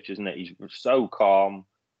on the pitch, isn't it? He's so calm,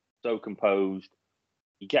 so composed.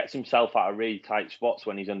 He gets himself out of really tight spots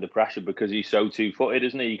when he's under pressure because he's so two-footed,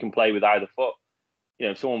 isn't he? He can play with either foot. You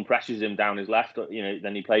know, if someone presses him down his left, you know,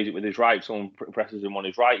 then he plays it with his right. If someone presses him on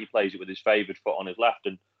his right, he plays it with his favoured foot on his left.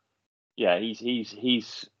 And yeah,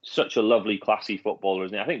 he's such a lovely, classy footballer,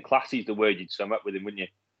 isn't he? I think classy is the word you'd sum up with him, wouldn't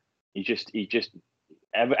you?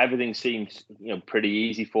 Everything seems, you know, pretty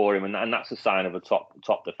easy for him, and that's a sign of a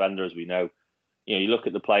top defender, as we know. You know, you look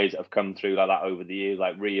at the players that have come through like that over the years,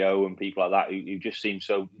 like Rio and people like that, who just seem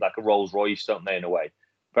so like a Rolls Royce, don't they? In a way,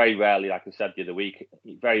 very rarely, like I said the other week,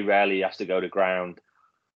 very rarely he has to go to ground.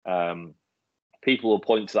 People will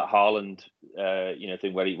point to that Haaland,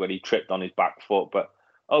 thing where he tripped on his back foot, but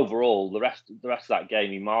overall, the rest of that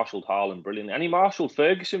game, he marshalled Haaland brilliantly, and he marshalled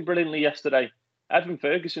Ferguson brilliantly yesterday. Evan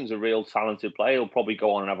Ferguson's a real talented player. He'll probably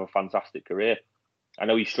go on and have a fantastic career. I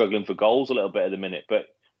know he's struggling for goals a little bit at the minute, but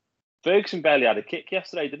Ferguson barely had a kick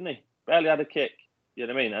yesterday, didn't he? Barely had a kick. You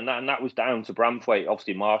know what I mean? And that was down to Branthwaite,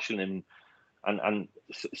 obviously marshalling him. And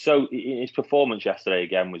so his performance yesterday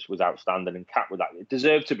again was outstanding, and capped with that. It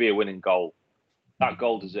deserved to be a winning goal. That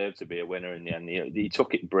goal deserved to be a winner in the end. He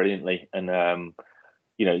took it brilliantly, and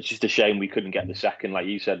it's just a shame we couldn't get the second. Like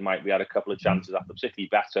you said, Mike, we had a couple of chances after, particularly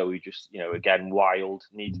Beto, who just, again, wild,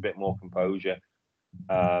 needs a bit more composure.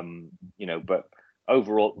 But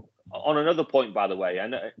overall, on another point, by the way,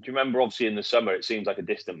 and do you remember, obviously in the summer, it seems like a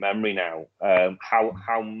distant memory now,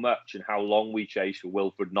 how much and how long we chased for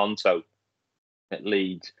Wilfred Gnonto at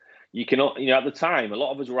Leeds. You can, at the time, a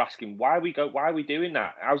lot of us were asking, why are we doing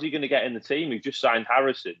that? How's he going to get in the team? We've just signed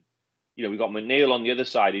Harrison. We've got McNeil on the other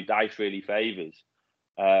side, who Dyche really favours.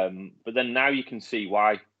 But then now you can see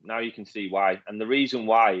why. And the reason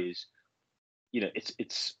why is,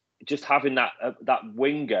 it's just having that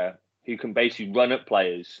winger who can basically run at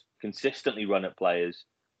players, consistently run at players,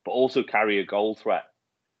 but also carry a goal threat.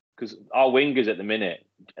 Because our wingers at the minute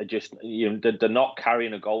are just, they're not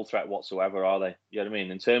carrying a goal threat whatsoever, are they? You know what I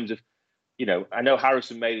mean? In terms of, I know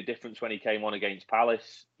Harrison made a difference when he came on against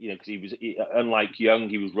Palace, because he unlike Young,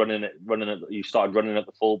 he was he started running at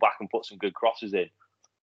the fullback and put some good crosses in.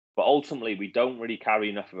 But ultimately, we don't really carry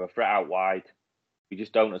enough of a threat out wide. We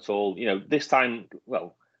just don't at all. This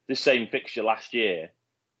same fixture last year,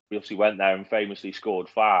 we obviously went there and famously scored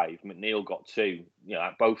 5. McNeil got 2.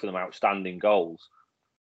 Both of them outstanding goals.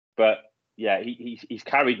 But yeah, he's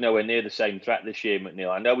carried nowhere near the same threat this year,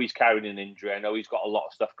 McNeil. I know he's carrying an injury. I know he's got a lot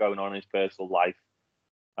of stuff going on in his personal life.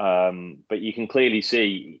 But you can clearly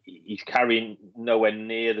see he's carrying nowhere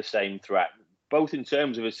near the same threat, both in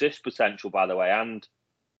terms of assist potential, by the way,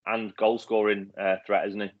 and goal scoring threat,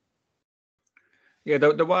 isn't he? Yeah,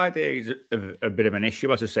 the wide area is a bit of an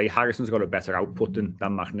issue. As I say, Harrison's got a better output than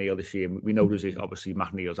McNeil this year. We know there's obviously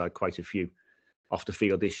McNeil's had quite a few off the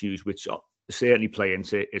field issues, which certainly play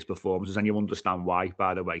into his performances, and you understand why,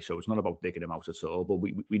 by the way. So it's not about digging him out at all, but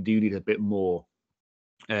we do need a bit more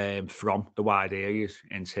from the wide areas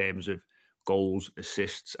in terms of goals,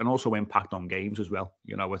 assists, and also impact on games as well.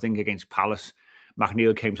 I think against Palace,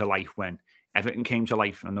 McNeil came to life when Everton came to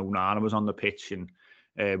life and Onana was on the pitch, and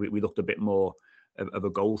we looked a bit more of a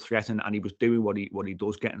goal threat, and he was doing what he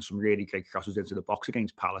does, getting some really great crosses into the box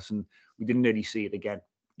against Palace, and we didn't really see it again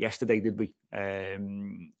yesterday, did we?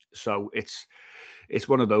 So it's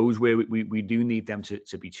one of those where we do need them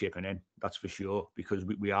to be chipping in, that's for sure, because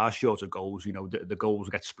we are short of goals. You know, the goals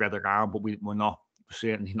get spread around, but we're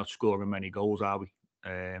certainly not scoring many goals, are we?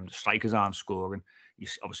 The strikers aren't scoring.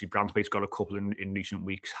 Obviously, Branthwaite's got a couple in recent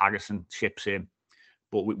weeks. Harrison chips in,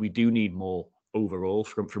 but we do need more overall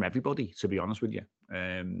from everybody, to be honest with you.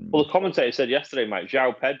 Well, the commentator said yesterday, Mike,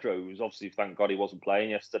 João Pedro was obviously, thank God he wasn't playing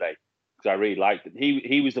yesterday, because I really liked it.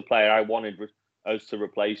 He was the player I wanted us to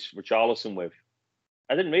replace Richarlison with.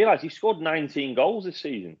 I didn't realise he scored 19 goals this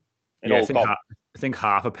season. I think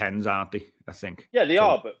half a pens, aren't they? I think. Yeah, they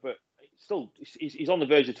are, but still, he's on the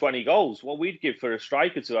verge of 20 goals. What we'd give for a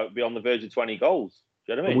striker to be on the verge of 20 goals.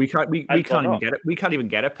 Do you know what I mean? We can't even get it. We can't even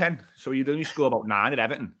get a pen. So you'd only score about 9 at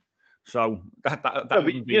Everton. So that no,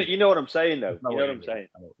 but you know what I'm saying, though. You know what I'm saying.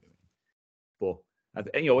 But I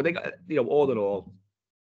think all in all,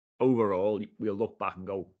 overall, we'll look back and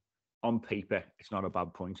go, on paper, it's not a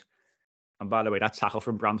bad point. And by the way, that tackle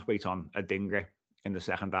from Branthwaite on Adingra in the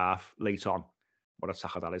second half, late on, what a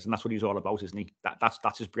tackle that is, and that's what he's all about, isn't he?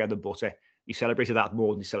 That's his bread and butter. He celebrated that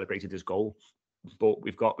more than he celebrated his goal. But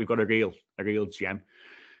we've got a real gem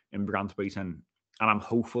in Branthwaite, and I'm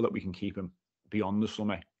hopeful that we can keep him beyond the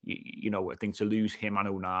summer. You know, I think to lose him and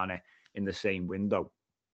Onana in the same window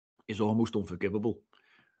is almost unforgivable.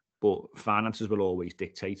 But finances will always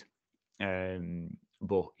dictate.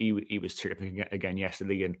 But he was terrific again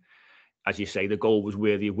yesterday, and as you say, the goal was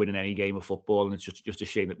worthy of winning any game of football, and it's just a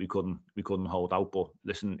shame that we couldn't hold out. But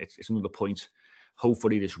listen, it's another point.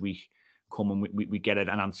 Hopefully this week, we get an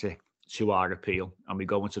answer to our appeal, and we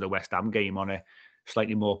go into the West Ham game on a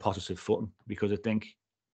slightly more positive footing, because I think,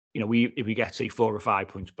 you know, if we get, say, 4 or 5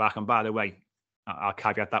 points back, and by the way, I'll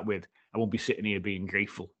caveat that with, I won't be sitting here being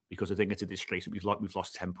grateful, because I think it's a disgrace that we've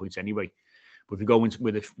lost 10 points anyway. But if we go into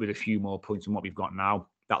with a few more points than what we've got now,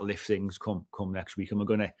 that lift things come next week, and we're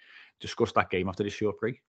going to discuss that game after this short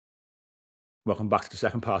break. Welcome back to the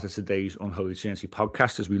second part of today's Unholy Trinity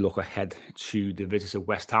podcast, as we look ahead to the visit of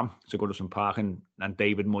West Ham to Goodison Park, and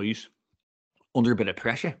David Moyes under a bit of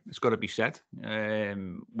pressure, it's got to be said.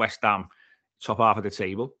 West Ham, top half of the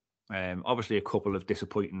table. Obviously, a couple of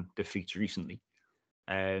disappointing defeats recently.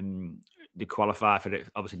 They qualify for the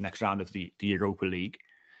obviously next round of the Europa League.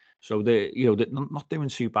 So they're not doing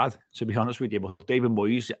too bad, to be honest with you. But David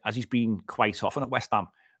Moyes, as he's been quite often at West Ham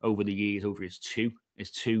over the years, over his two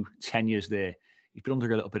tenures there, he's been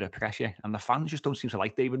under a little bit of pressure, and the fans just don't seem to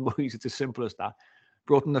like David Moyes. It's as simple as that.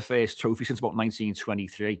 Brought in the first trophy since about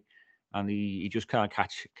 1923, and he just can't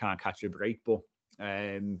catch a break. But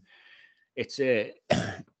it's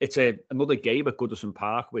another game at Goodison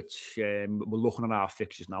Park, which we're looking at our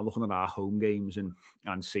fixtures now, looking at our home games and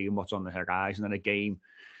seeing what's on the horizon, and a game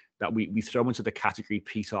that we throw into the category,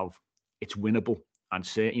 Pete, of it's winnable, and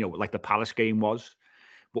say, you know, like the Palace game was.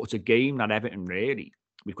 But it's a game that Everton, really,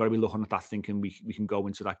 we've got to be looking at that thinking we can go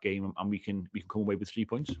into that game and we can come away with 3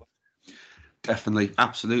 points. Definitely,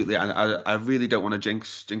 absolutely. I really don't want to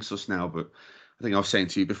jinx us now, but I think I was saying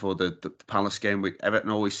to you before the Palace game,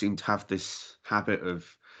 Everton always seem to have this habit of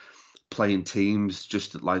playing teams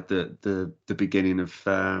just at like the beginning of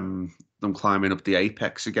them climbing up the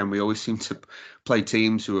apex again. We always seem to play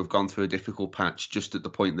teams who have gone through a difficult patch just at the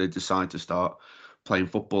point they decide to start playing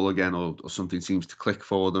football again, or something seems to click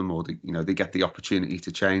for them, or they get the opportunity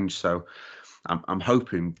to change. So I'm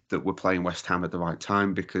hoping that we're playing West Ham at the right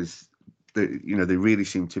time, because they really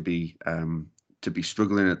seem to be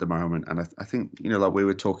struggling at the moment. And I think, like we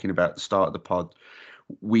were talking about at the start of the pod,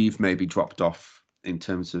 we've maybe dropped off in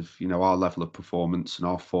terms of, our level of performance and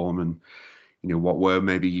our form, and, what we're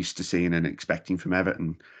maybe used to seeing and expecting from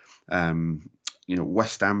Everton.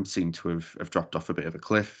 West Ham seem to have dropped off a bit of a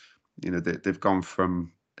cliff. They've gone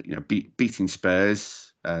from, beating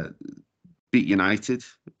Spurs, beat United,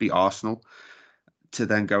 beat Arsenal, to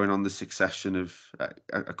then going on the succession of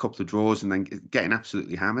a couple of draws and then getting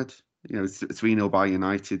absolutely hammered. 3-0 by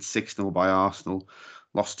United, 6-0 by Arsenal,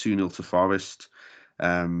 lost 2-0 to Forest.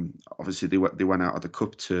 Obviously, they went out of the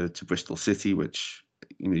cup to Bristol City, which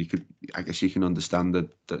I guess you can understand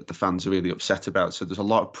that the fans are really upset about. So there's a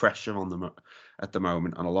lot of pressure on them at the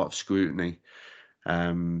moment, and a lot of scrutiny.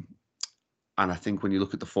 And I think when you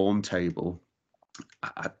look at the form table,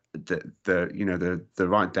 they're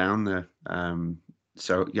right down there.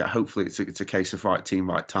 So yeah, hopefully it's a case of right team,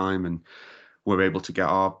 right time, and we're able to get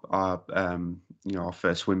our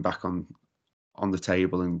first win back on the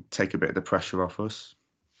table and take a bit of the pressure off us.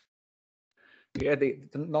 Yeah, they're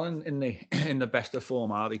not in the in the best of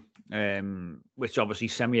form, are they? Which obviously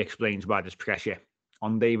semi-explains why there's pressure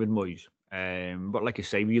on David Moyes. But like I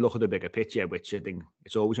say, when you look at the bigger picture, which I think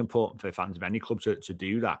it's always important for fans of any club to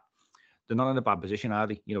do that, they're not in a bad position, are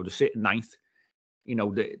they? You know, they're sitting ninth. You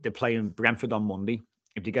know, they're playing Brentford on Monday.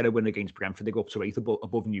 If they get a win against Brentford, they go up to eighth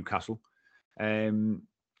above Newcastle. And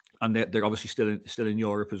they're obviously still in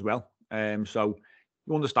Europe as well. So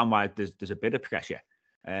you understand why there's a bit of pressure.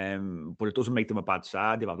 But it doesn't make them a bad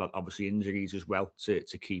side. They've had obviously injuries as well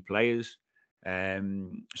to key players.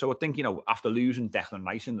 So I think, you know, after losing Declan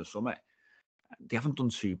Rice in the summer, they haven't done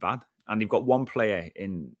too bad. And they've got one player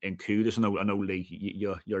in Kudus. I know Lee,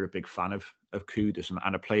 you're a big fan of Kudus,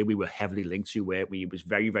 and a player we were heavily linked to, where we was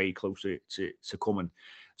very, very close to coming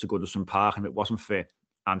to Goodison Park. And if it wasn't for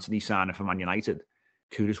Anthony signing for Man United,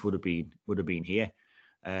 Kudus would have been here.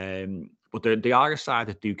 But they are a side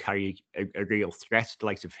that do carry a real threat. The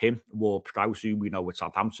likes of him, Ward Prowse, who we know with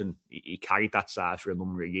Southampton, he carried that side for a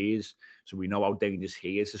number of years. So we know how dangerous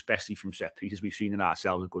he is, especially from set pieces. We've seen in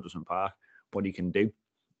ourselves at Goodison Park what he can do.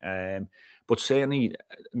 But certainly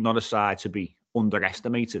not a side to be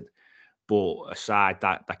underestimated, but a side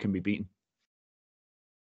that can be beaten.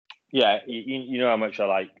 Yeah, you know how much I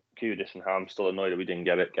like Kudus and how I'm still annoyed that we didn't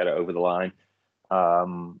get it over the line.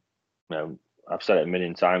 You know, I've said it a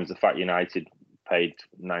million times. The fact United paid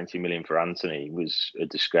 90 million for Anthony was a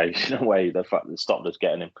disgrace in a way. The fact that stopped us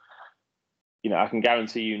getting him. You know, I can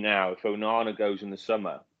guarantee you now, if Onana goes in the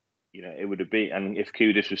summer, you know, it would have been, and if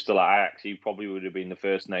Kudus was still at Ajax, he probably would have been the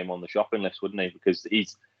first name on the shopping list, wouldn't he? Because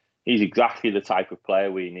he's exactly the type of player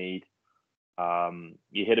we need.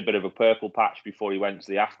 He hit a bit of a purple patch before he went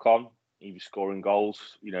to the AFCON. He was scoring goals,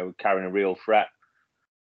 you know, carrying a real threat.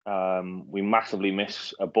 We massively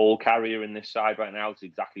miss a ball carrier in this side right now. It's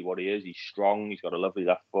exactly what he is. He's strong. He's got a lovely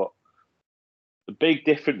left foot. The big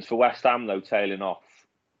difference for West Ham, though, tailing off,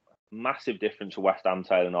 massive difference for West Ham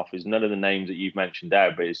tailing off, is none of the names that you've mentioned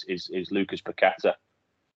there, but is Lucas Paqueta.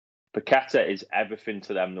 Paqueta is everything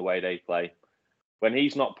to them the way they play. When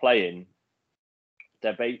he's not playing,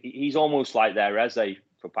 he's almost like their Eze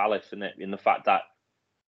for Palace, isn't it? In the fact that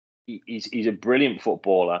he's a brilliant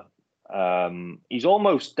footballer. He's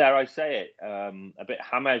almost, dare I say it, a bit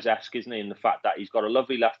James-esque, isn't he? In the fact that he's got a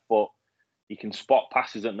lovely left foot. He can spot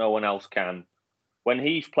passes that no one else can. When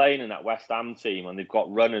he's playing in that West Ham team and they've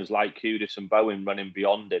got runners like Kudus and Bowen running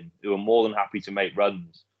beyond him, who are more than happy to make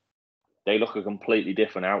runs, they look a completely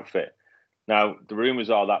different outfit. Now, the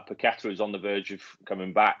rumours are that Paqueta is on the verge of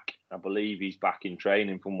coming back. I believe he's back in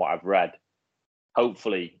training from what I've read.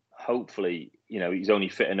 Hopefully, you know, he's only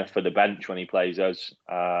fit enough for the bench when he plays us.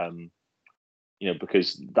 You know,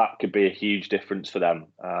 because that could be a huge difference for them.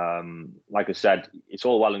 Like I said, it's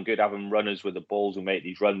all well and good having runners with the balls who make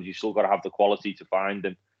these runs. You still got to have the quality to find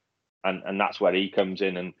them, and that's where he comes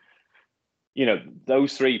in. And you know,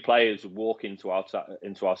 those three players would walk into our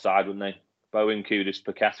side, wouldn't they? Bowen, Kudus,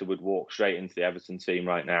 Paqueta would walk straight into the Everton team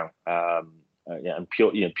right now. Yeah, and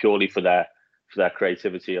purely for their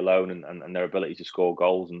creativity alone and their ability to score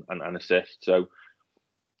goals and assist. So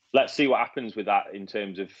let's see what happens with that in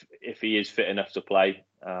terms of if he is fit enough to play.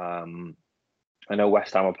 I know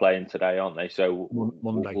West Ham are playing today, aren't they? So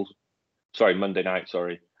Monday. Monday night.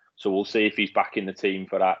 Sorry. So we'll see if he's back in the team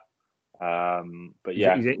for that. But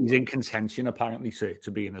yeah, he's in contention apparently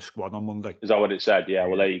to be in the squad on Monday. Is that what it said? Yeah.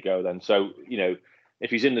 Well, there you go then. So you know,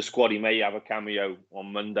 if he's in the squad, he may have a cameo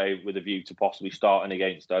on Monday with a view to possibly starting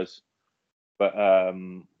against us. But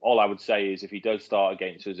all I would say is if he does start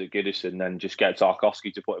against us at Goodison, then just get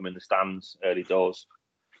Tarkowski to put him in the stands early doors,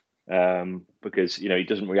 because you know he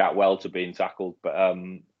doesn't react well to being tackled. But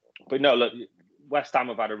no, look, West Ham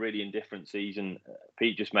have had a really indifferent season.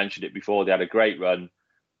 Pete just mentioned it before. They had a great run,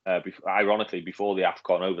 ironically before the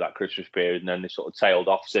AFCON over that Christmas period, and then they sort of tailed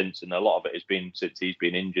off since. And a lot of it has been since he's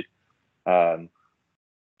been injured.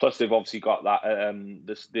 Plus, they've obviously got that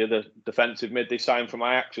the other defensive mid they signed from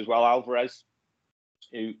Ajax as well, Alvarez.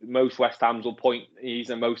 Who most West Hams will point, he's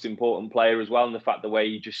the most important player as well, and the fact the way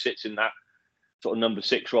he just sits in that sort of number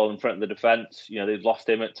 6 role in front of the defence. You know, they've lost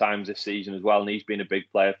him at times this season as well, and he's been a big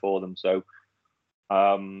player for them. So,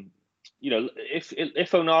 you know,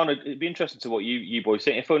 if Onana, it'd be interesting to what you boys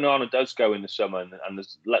think. If Onana does go in the summer, and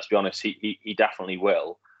let's be honest, he definitely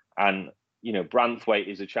will, and you know, Branthwaite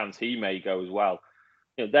is a chance he may go as well.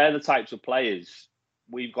 You know, they're the types of players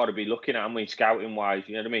we've got to be looking at, and we scouting wise,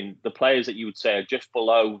 you know what I mean? The players that you would say are just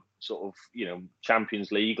below sort of, you know,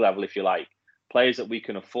 Champions League level, if you like, players that we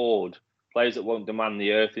can afford, players that won't demand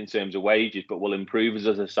the earth in terms of wages, but will improve us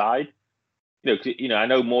as a side. You know, I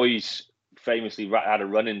know Moyes famously had a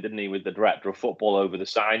run-in, didn't he, with the director of football over the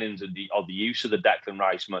signings and the use of the Declan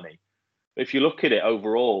Rice money. If you look at it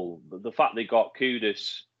overall, the fact they got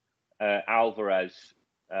Kudus, Alvarez,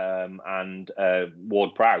 and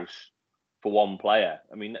Ward-Prowse for one player,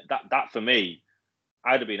 I mean, that for me,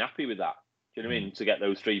 I'd have been happy with that. Do you know what I mean? To get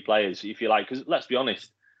those three players, if you like, because let's be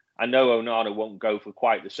honest, I know Onana won't go for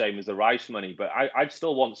quite the same as the Rice money, but I'd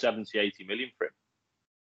still want 70, 80 million for him.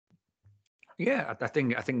 Yeah, I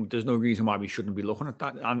think there's no reason why we shouldn't be looking at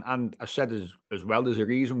that. And I said as well, there's a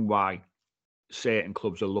reason why certain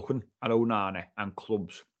clubs are looking at Onana and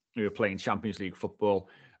clubs who are playing Champions League football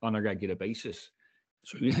on a regular basis.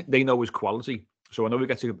 So they know his quality. So I know we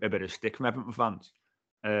get a bit of stick from Everton fans.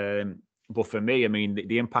 But for me, I mean,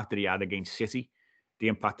 the impact that he had against City, the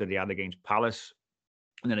impact that he had against Palace,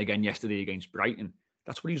 and then again yesterday against Brighton,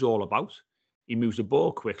 that's what he's all about. He moves the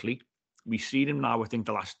ball quickly. We've seen him now, I think,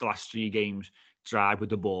 the last 3 games drive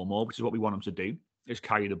with the ball more, which is what we want him to do, is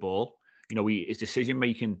carry the ball. You know, his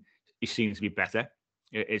decision-making is seen to be better.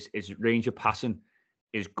 His range of passing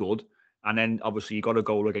is good. And then, obviously, he got a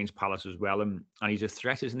goal against Palace as well. And he's a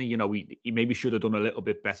threat, isn't he? You know, he maybe should have done a little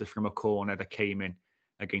bit better from a corner that came in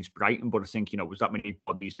against Brighton. But I think, you know, it was that many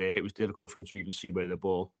bodies there. It was difficult for him to even see where the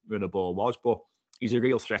ball was. But he's a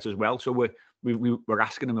real threat as well. So we're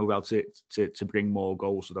asking him as well to bring more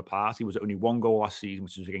goals to the party. He was only 1 goal last season,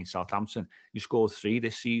 which was against Southampton. He scored 3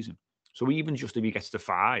 this season. So even just if he gets to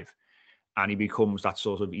 5 and he becomes that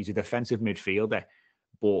sort of, he's a defensive midfielder,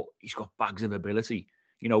 but he's got bags of ability.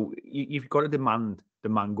 You know, you've got to demand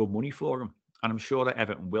good money for him. And I'm sure that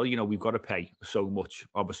Everton will. You know, we've got to pay so much,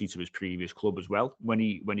 obviously, to his previous club as well. When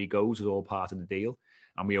he goes, it's all part of the deal.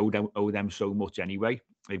 And we owe them so much anyway.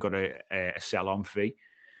 They've got a sell-on fee.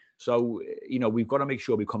 So, you know, we've got to make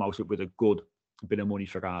sure we come out with a good bit of money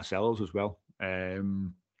for ourselves as well.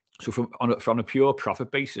 So from a pure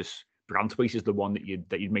profit basis, Branthwaite is the one that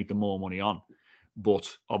you'd make the more money on.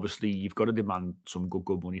 But obviously, you've got to demand some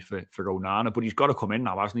good money for Onana. But he's got to come in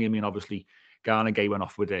now, hasn't he? I mean, obviously, Garner went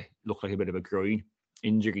off with looked like a bit of a groin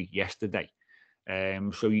injury yesterday.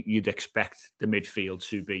 So you'd expect the midfield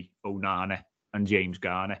to be Onana and James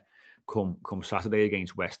Garner come Saturday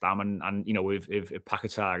against West Ham. And you know, if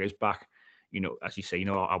Paquetá is back, you know, as you say, you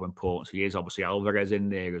know how important he is. Obviously, Alvarez in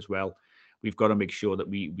there as well. We've got to make sure that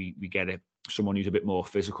we get someone who's a bit more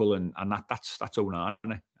physical, and that's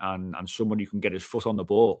Onana, and someone who can get his foot on the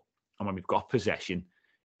ball. And when we've got possession,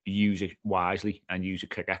 use it wisely and use it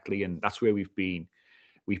correctly. And that's where we've been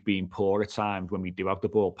poor at times when we do have the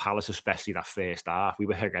ball. Palace, especially that first half, we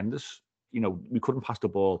were horrendous. You know, we couldn't pass the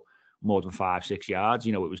ball more than 5-6 yards.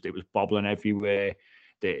 You know, it was bobbling everywhere.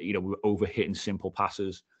 We were over hitting simple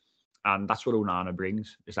passes, and that's what Onana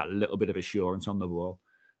brings, is that little bit of assurance on the ball.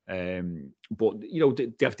 But you know,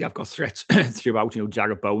 they've got threats throughout. You know,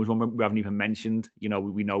 Jared Bowen's one we haven't even mentioned. You know,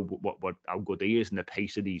 we know what how good he is and the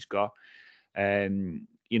pace that he's got.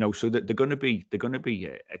 You know, so that they're going to be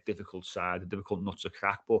a difficult side, a difficult nut to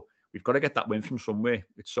crack. But we've got to get that win from somewhere.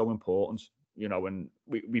 It's so important, you know, and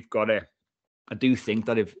we've got to. I do think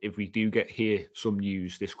that if we do hear some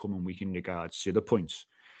news this coming week in regards to the points,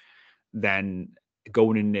 then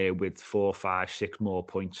going in there with 4, 5, 6 more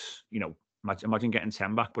points, you know, imagine getting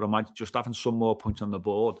 10 back, but imagine just having some more points on the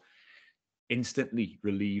board instantly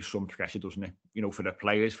relieves some pressure, doesn't it? You know, for the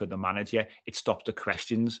players, for the manager, it stops the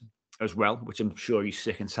questions as well, which I'm sure he's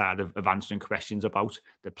sick and tired of answering questions about.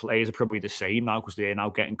 The players are probably the same now because they're now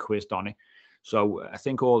getting quizzed on it. So I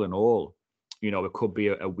think all in all, you know, it could be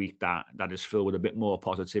a week that is filled with a bit more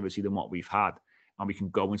positivity than what we've had. And we can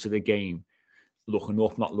go into the game looking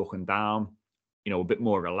up, not looking down, you know, a bit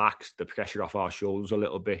more relaxed, the pressure off our shoulders a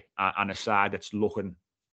little bit, and a side that's looking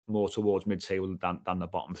more towards mid-table than the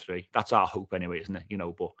bottom 3. That's our hope anyway, isn't it? You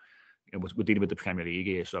know, but you know, we're dealing with the Premier League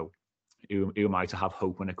here, so who am I to have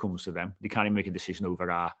hope when it comes to them? They can't even make a decision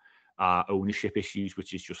over our ownership issues,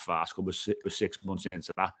 which is just farcical. We're 6 months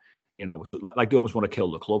into that. You know, like they almost want to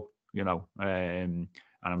kill the club, you know. And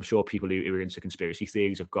I'm sure people who are into conspiracy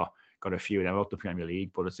theories have got a few of them about the Premier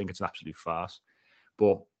League, but I think it's an absolute farce.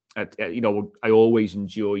 But you know, I always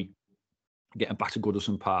enjoy getting back to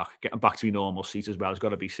Goodison Park, getting back to a normal seat as well. It's got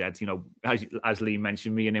to be said. You know, as Lee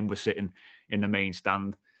mentioned, me and him were sitting in the main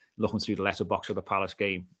stand, looking through the letterbox of the Palace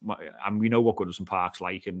game, and we know what Goodison Park's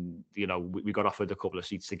like. And you know, we got offered a couple of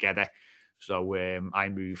seats together, so I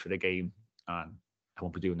moved for the game, and I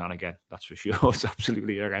won't be doing that again. That's for sure. It's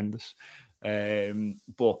absolutely horrendous.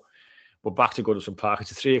 But we're back to Goodison Park.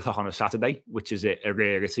 It's 3 o'clock on a Saturday, which is a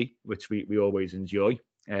rarity, which we always enjoy.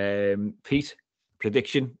 Pete,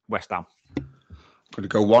 prediction: West Ham. Going to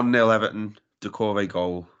go 1-0 Everton. Decore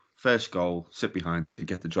goal. First goal. Sit behind to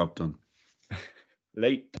get the job done.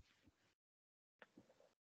 Late.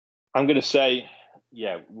 I'm going to say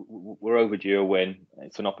we're overdue a win.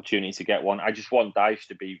 It's an opportunity to get one. I just want Dyche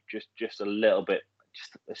to be just a little bit,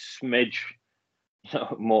 just a smidge,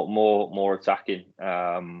 more attacking,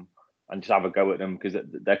 and just have a go at them, because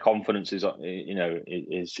their confidence is on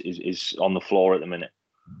the floor at the minute.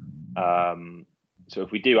 So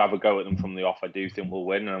if we do have a go at them from the off, I do think we'll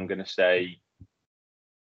win, and I'm going to say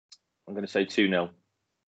 2-0.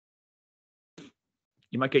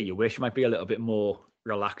 You might get your wish. You might be a little bit more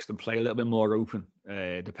relaxed and play a little bit more open,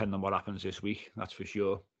 depending on what happens this week. That's for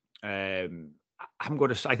sure. I think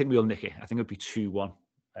we'll nick it. I think it'll be 2-1.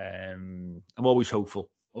 I'm always hopeful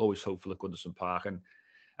at Goodison Park, and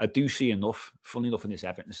I do see enough, funnily enough, in this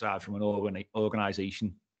Everton side from an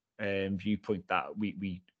organisation viewpoint that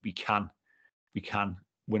we can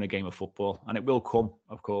win a game of football, and it will come,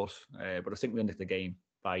 of course. But I think we'll nick the game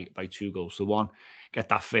by 2 goals to 1. Get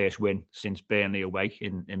that first win since Burnley away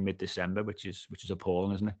in mid-December, which is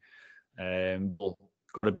appalling, isn't it? But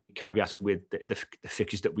got to be caveats with the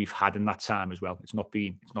fixtures that we've had in that time as well. It's not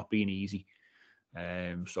been easy.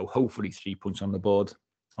 So hopefully 3 points on the board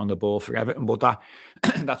for Everton. But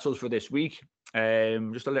that's us for this week.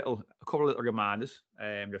 Just a couple of little reminders.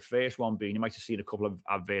 The first one being, you might have seen a couple of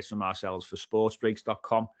adverts from ourselves for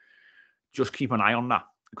sportsbreaks.com. Just keep an eye on that,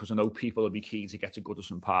 because I know people will be keen to get to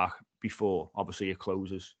Goodison Park before, obviously, it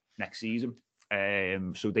closes next season.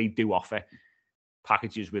 So they do offer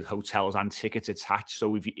packages with hotels and tickets attached.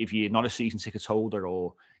 So if you're not a season ticket holder,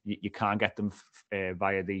 or you can't get them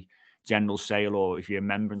via the general sale, or if you're a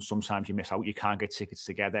member and sometimes you miss out, you can't get tickets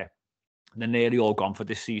together, they're nearly all gone for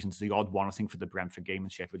this season. It's the odd one, I think, for the Brentford game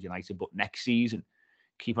and Sheffield United. But next season,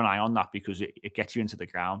 keep an eye on that, because it gets you into the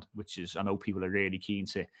ground, which is, I know people are really keen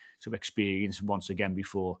to experience once again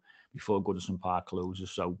before Goodison Park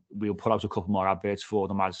closes. So we'll put out a couple more adverts for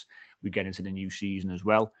them as we get into the new season as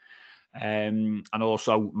well. And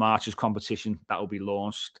also March's competition that will be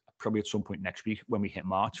launched probably at some point next week when we hit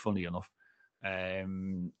March, funnily enough.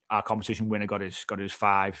 Our competition winner got his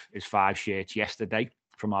 5 shirts yesterday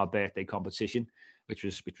from our birthday competition, which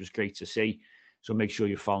was great to see. So make sure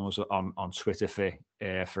you follow us on Twitter for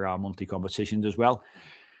our monthly competitions as well.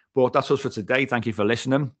 But that's us for today. Thank you for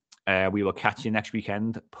listening. We will catch you next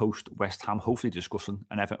weekend post West Ham, hopefully discussing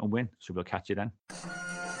an Everton win. So we'll catch you then.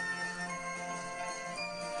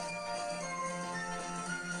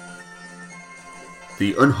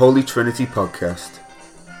 The Unholy Trinity Podcast.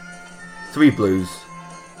 3 Blues,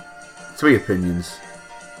 3 opinions,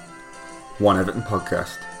 1 Everton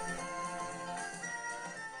podcast.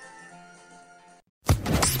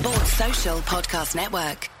 Sports Social Podcast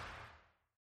Network.